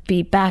would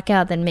be back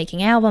out, then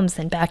making albums,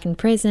 then back in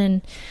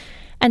prison.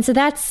 And so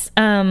that's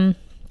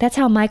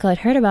how Michael had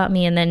heard about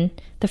me. And then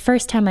the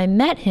first time I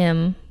met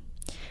him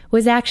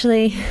was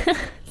actually,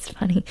 it's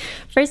funny,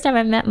 first time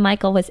I met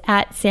Michael was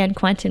at San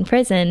Quentin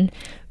prison,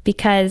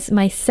 because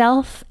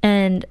myself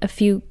and a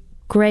few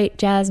great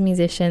jazz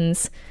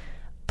musicians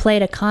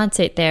played a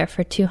concert there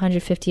for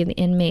 250 of the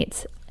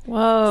inmates.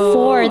 Whoa.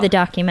 For the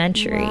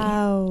documentary,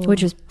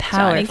 which was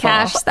powerful. Johnny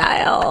Cash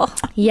style.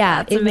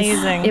 Yeah. It's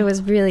amazing. It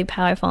was really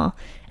powerful.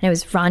 And it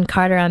was Ron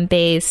Carter on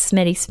bass,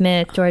 Smitty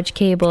Smith, George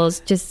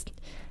Cables, just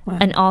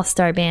an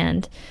all-star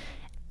band.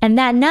 And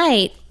that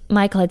night,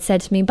 Michael had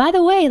said to me, by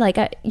the way,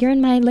 you're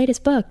in my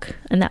latest book.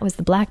 And that was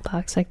the Black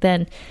Box back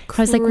then.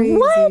 Crazy. I was like,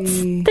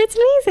 what? That's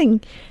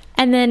amazing.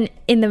 And then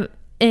in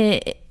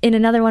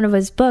another one of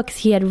his books,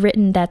 he had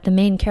written that the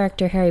main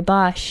character, Harry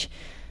Bosch,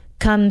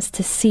 comes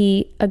to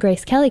see a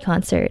Grace Kelly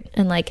concert,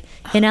 and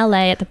in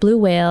LA at the Blue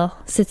Whale,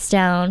 sits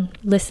down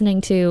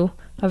listening to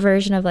a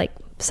version of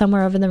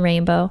Somewhere Over the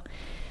Rainbow.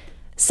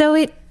 So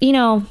it,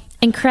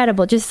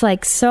 incredible. Just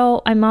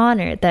so I'm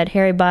honored that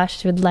Harry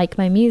Bosch would like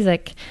my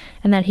music,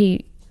 and that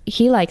he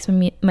likes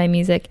my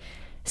music.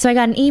 So I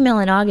got an email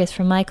in August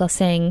from Michael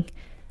saying,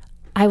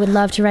 I would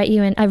love to write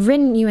you in. I've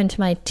written you into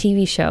my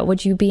TV show.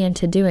 Would you be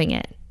into doing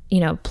it?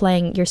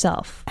 Playing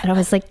yourself. And I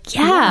was like,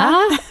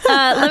 yeah.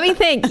 Let me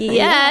think.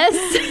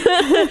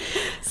 Yes.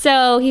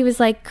 So he was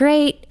like,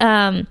 great.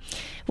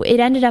 It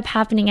ended up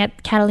happening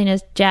at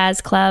Catalina's Jazz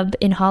Club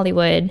in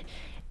Hollywood.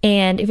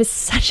 And it was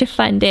such a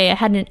fun day. I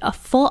had a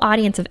full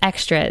audience of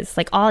extras,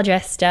 all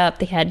dressed up.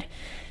 They had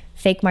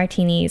fake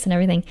martinis and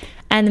everything.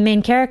 And the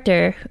main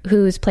character,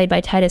 who's played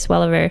by Titus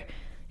Welliver,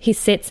 he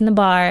sits in the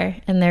bar,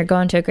 and they're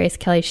going to a Grace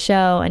Kelly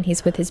show, and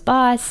he's with his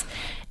boss.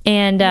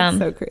 And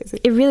so crazy.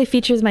 It really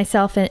features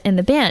myself in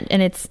the band,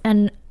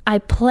 and I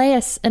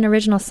play an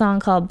original song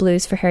called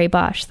Blues for Harry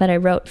Bosch that I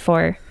wrote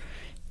for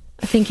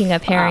thinking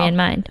of Harry in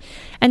mind.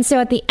 And so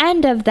at the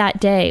end of that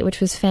day, which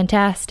was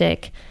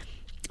fantastic,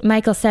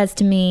 Michael says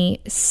to me,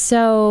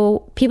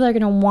 so people are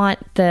going to want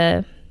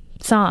the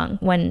song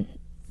when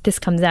this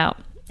comes out.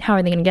 How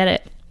are they going to get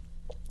it?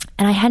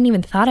 And I hadn't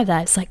even thought of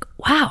that. It's like,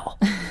 wow,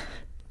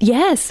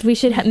 yes, we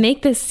should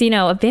make this,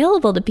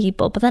 available to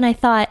people. But then I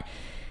thought,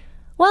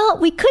 well,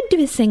 we could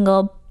do a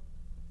single,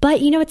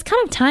 but, it's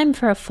kind of time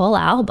for a full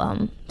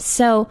album.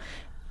 So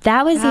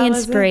that was the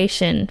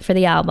inspiration for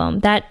the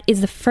album. That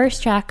is the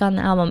first track on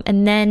the album.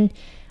 And then,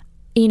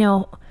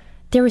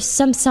 there were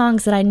some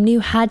songs that I knew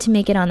had to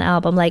make it on the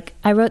album. Like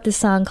I wrote this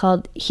song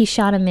called He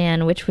Shot a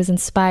Man, which was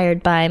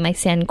inspired by my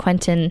San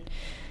Quentin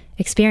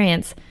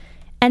experience.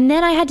 And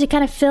then I had to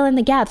kind of fill in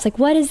the gaps. Like,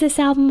 what is this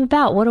album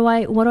about? What do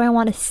I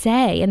want to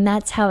say? And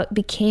that's how it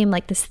became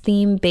like this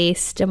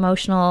theme-based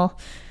emotional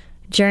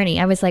journey.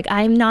 I was like,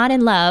 I'm not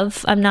in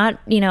love. I'm not,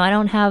 I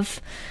don't have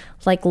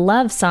like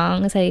love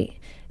songs.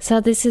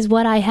 So this is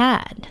what I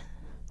had.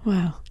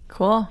 Wow.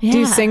 Cool. Yeah. Do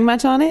you sing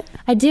much on it?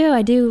 I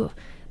do.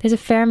 There's a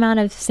fair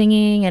amount of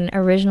singing and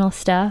original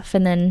stuff,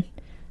 and then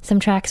some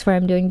tracks where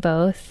I'm doing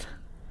both.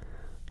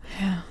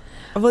 Yeah.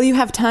 Will you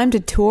have time to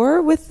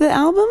tour with the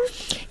album?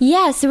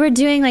 Yeah, so we're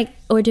doing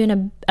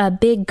a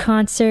big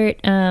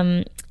concert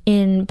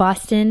in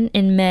Boston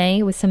in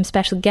May with some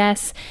special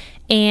guests,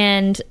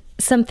 and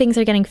some things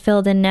are getting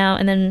filled in now,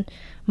 and then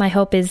my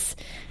hope is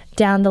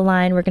down the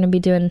line we're going to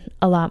be doing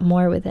a lot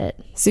more with it.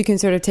 So you can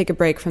sort of take a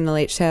break from the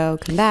Late Show,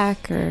 come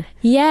back, or...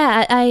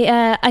 Yeah,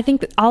 I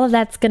think all of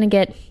that's going to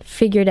get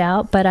figured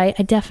out, but I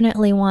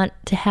definitely want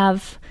to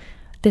have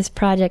this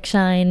project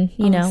shine,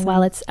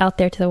 while it's out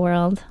there to the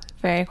world.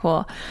 Very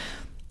cool.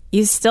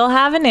 You still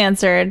haven't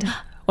answered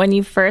when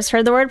you first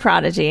heard the word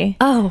prodigy.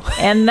 Oh.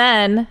 And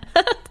then,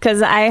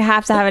 because I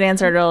have to have it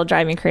answered, it'll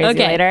drive me crazy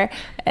later.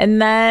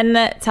 And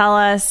then tell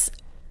us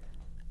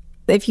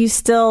if you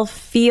still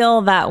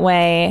feel that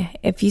way,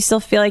 if you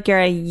still feel like you're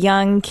a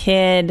young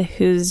kid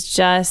who's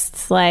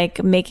just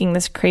like making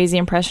this crazy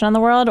impression on the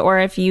world, or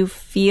if you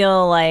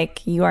feel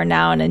like you are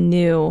now in a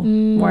new,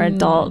 more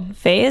adult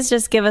phase.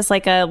 Just give us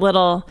like a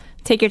little...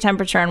 Take your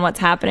temperature on what's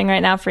happening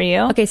right now for you.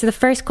 Okay, so the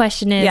first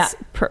question is,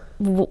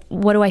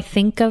 what do I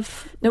think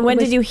of? When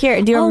did you hear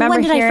it? Do you remember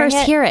when did hearing I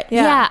first hear it?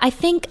 Yeah, I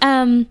think,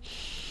 I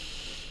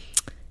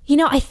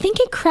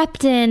think it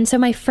crept in. So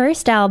my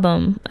first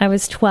album, I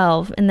was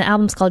 12, and the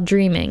album's called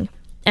Dreaming.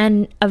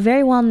 And a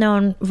very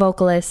well-known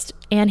vocalist,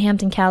 Ann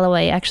Hampton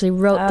Callaway, actually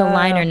wrote the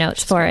liner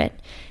notes for it.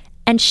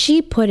 And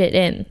she put it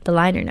in the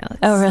liner notes.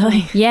 Oh,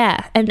 really?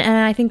 Yeah. And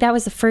I think that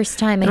was the first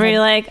time. Were you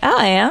like, oh,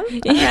 I am? All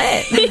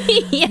right.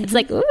 Yeah, it's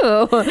like,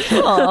 ooh.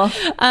 Cool.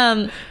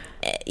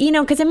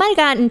 Because it might have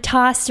gotten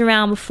tossed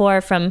around before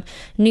from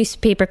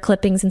newspaper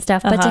clippings and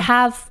stuff. But to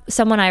have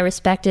someone I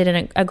respected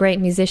and a great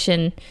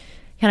musician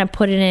kind of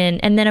put it in.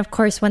 And then, of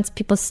course, once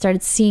people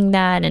started seeing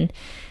that.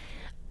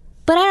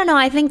 But I don't know.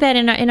 I think that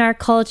in our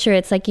culture,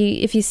 it's like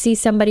if you see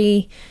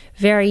somebody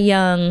very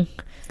young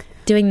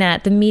doing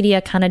that, the media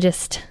kind of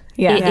just...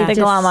 Yeah, they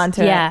glom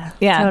onto it. Yeah,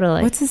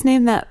 totally. What's his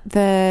name?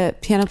 The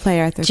piano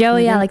player, Arthur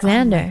Joey Cleveland?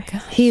 Alexander.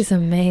 Oh, he's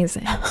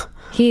amazing.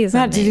 He's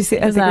Matt, amazing. did you see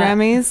at the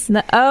Grammys?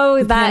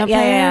 That,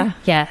 yeah.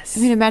 Yes.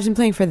 I mean, imagine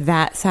playing for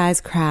that size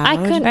crowd. I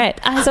couldn't. Right.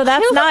 So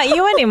that's not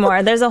you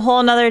anymore. There's a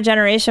whole nother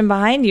generation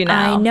behind you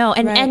now. I know.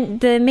 And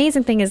the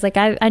amazing thing is, like,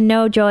 I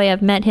know Joey,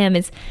 I've met him,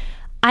 is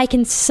I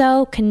can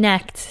so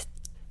connect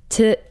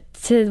to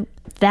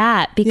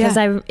that because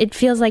it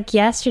feels like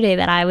yesterday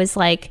that I was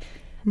like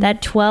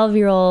that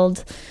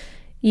 12-year-old,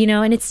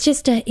 and it's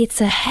just it's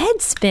a head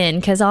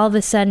spin because all of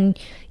a sudden,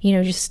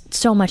 just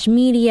so much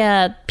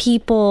media,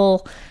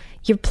 people,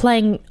 you're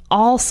playing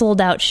all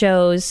sold out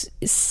shows,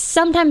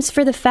 sometimes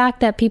for the fact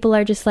that people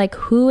are just like,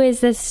 who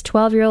is this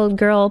 12-year-old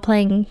girl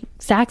playing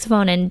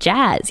saxophone and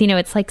jazz?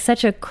 It's like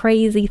such a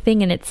crazy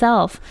thing in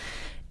itself.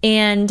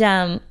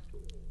 And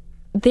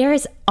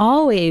there's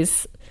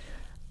always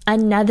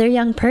another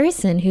young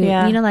person who,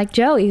 like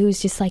Joey, who's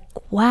just like,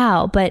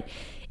 wow. But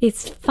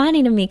it's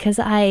funny to me because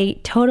I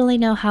totally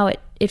know how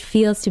it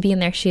feels to be in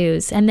their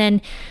shoes. And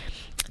then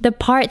the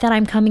part that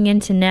I'm coming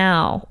into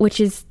now, which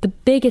is the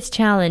biggest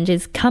challenge,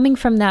 is coming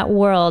from that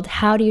world.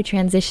 How do you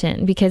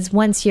transition? Because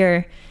once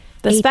you're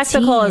the 18,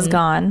 spectacle is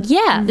gone.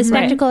 Yeah, the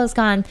spectacle is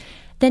gone.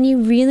 Then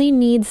you really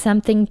need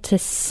something to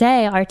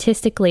say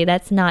artistically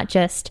that's not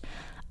just,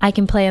 I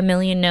can play a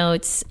million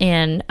notes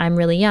and I'm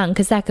really young,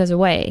 because that goes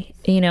away.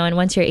 And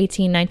once you're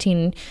 18,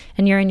 19,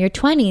 and you're in your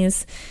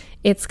 20s,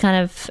 it's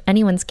kind of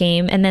anyone's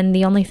game. And then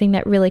the only thing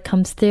that really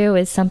comes through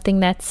is something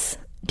that's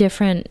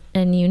different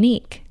and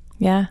unique.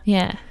 Yeah.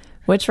 Yeah.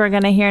 Which we're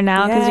going to hear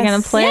now because you're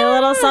going to play a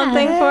little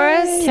something for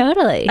us.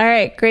 Totally. All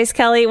right, Grace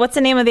Kelly, what's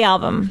the name of the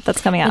album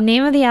that's coming out? The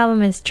name of the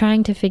album is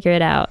Trying to Figure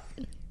It Out.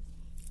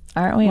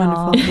 Aren't we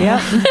all?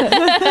 Yep.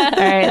 All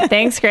right.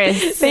 Thanks,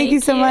 Grace. Thank you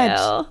so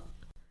much.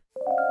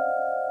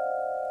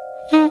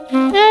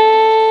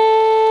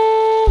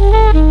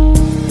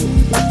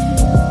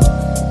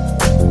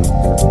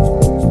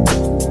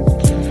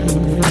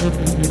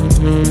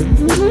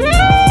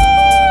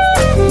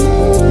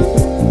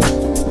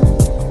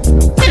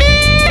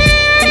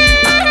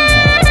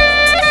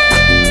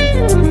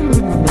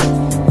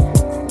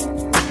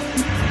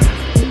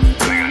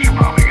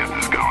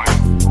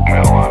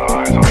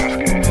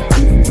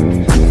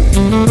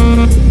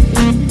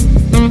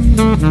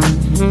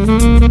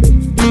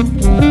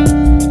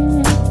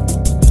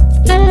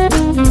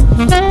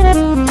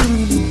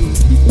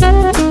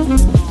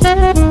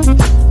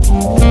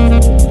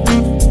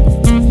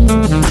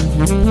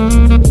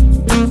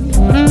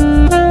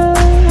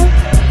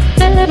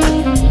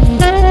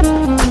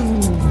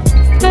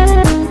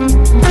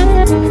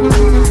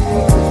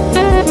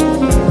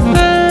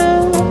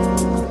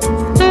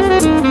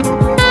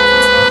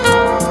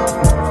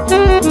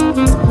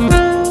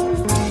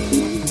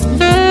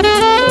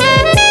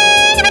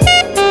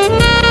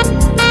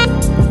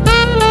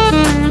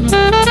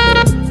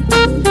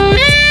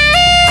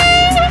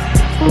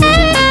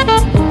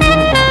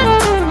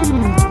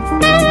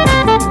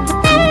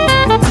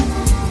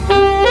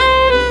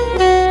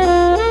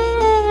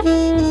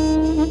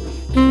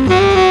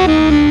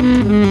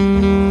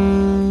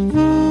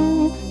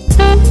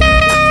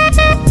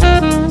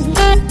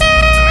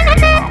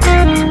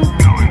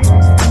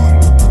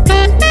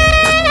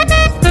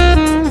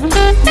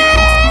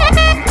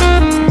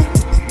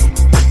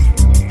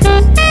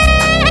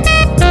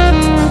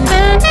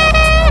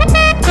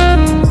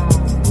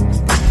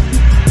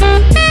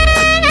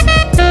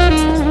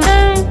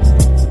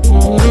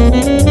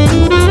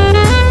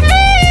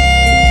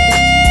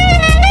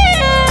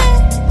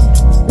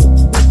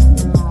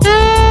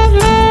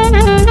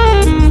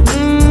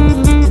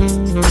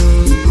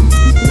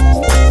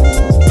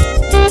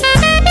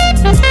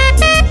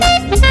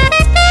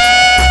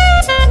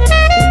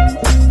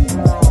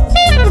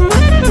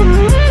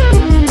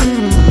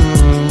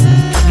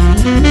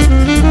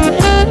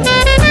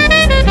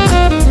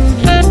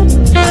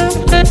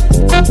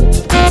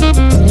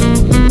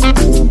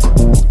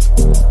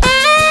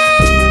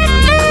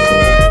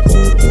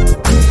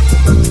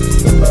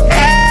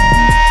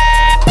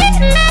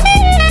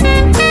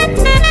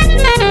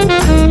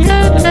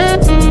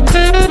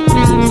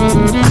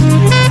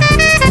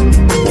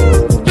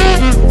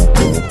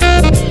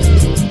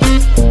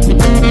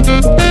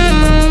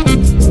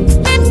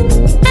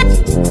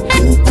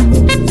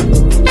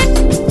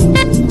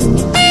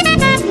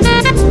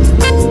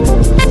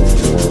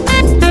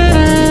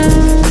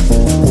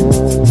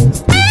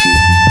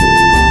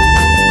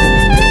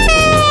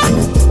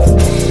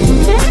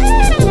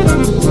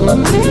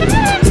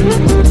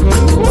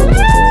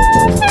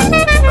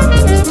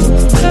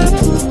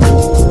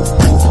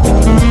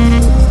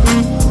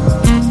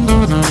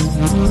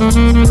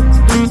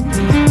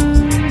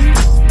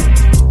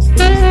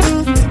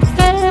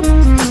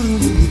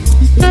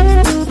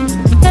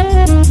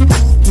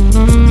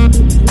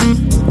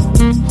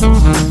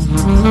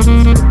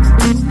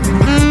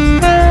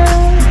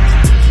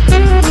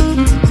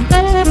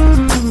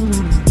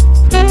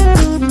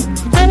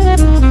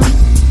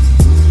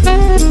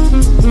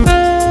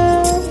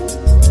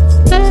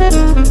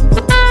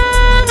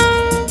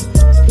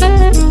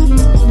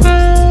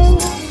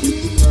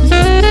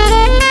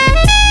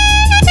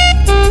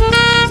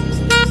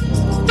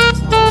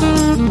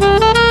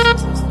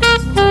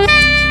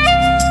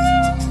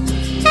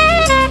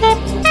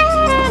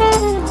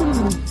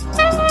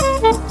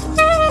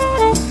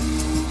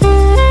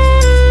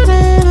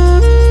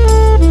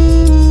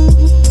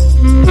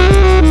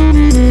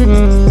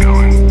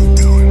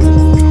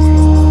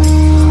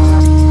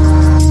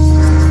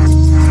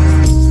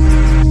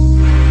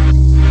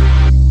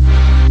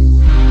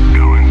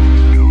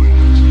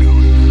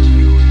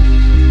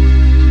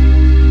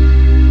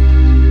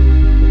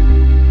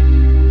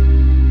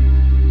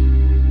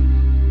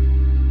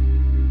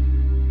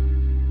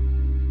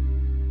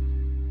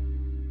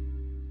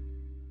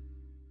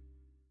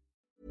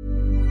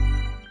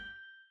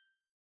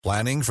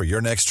 Planning for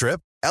your next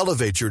trip?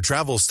 Elevate your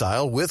travel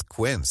style with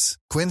Quince.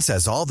 Quince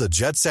has all the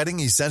jet-setting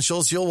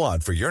essentials you'll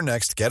want for your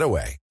next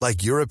getaway,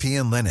 like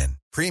European linen,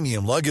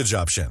 premium luggage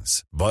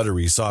options,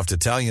 buttery soft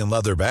Italian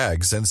leather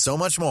bags, and so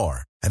much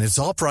more. And it's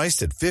all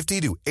priced at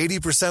 50 to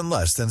 80%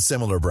 less than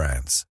similar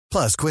brands.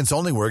 Plus, Quince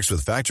only works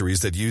with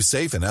factories that use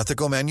safe and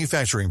ethical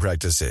manufacturing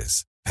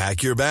practices.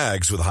 Pack your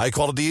bags with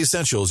high-quality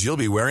essentials you'll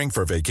be wearing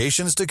for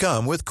vacations to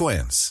come with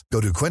Quince.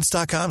 Go to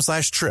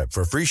quince.com/trip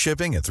for free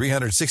shipping and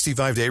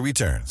 365-day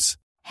returns.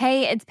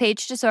 Hey, it's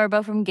Paige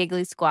DeSorbo from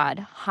Giggly Squad.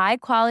 High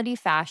quality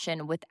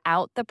fashion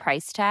without the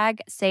price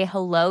tag. Say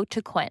hello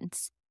to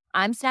Quince.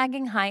 I'm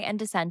snagging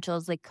high-end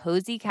essentials like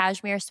cozy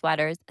cashmere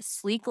sweaters,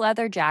 sleek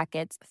leather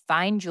jackets,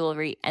 fine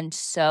jewelry, and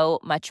so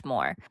much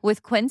more.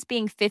 With Quince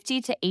being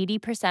 50 to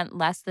 80%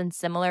 less than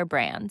similar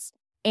brands.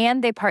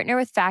 And they partner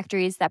with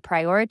factories that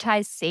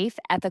prioritize safe,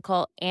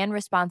 ethical, and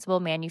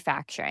responsible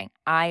manufacturing.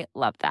 I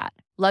love that.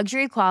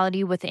 Luxury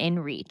quality within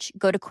reach.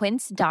 Go to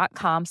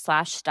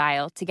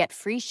quince.com/style to get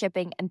free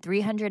shipping and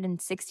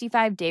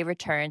 365-day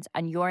returns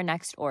on your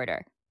next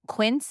order.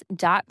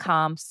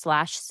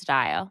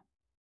 Quince.com/style.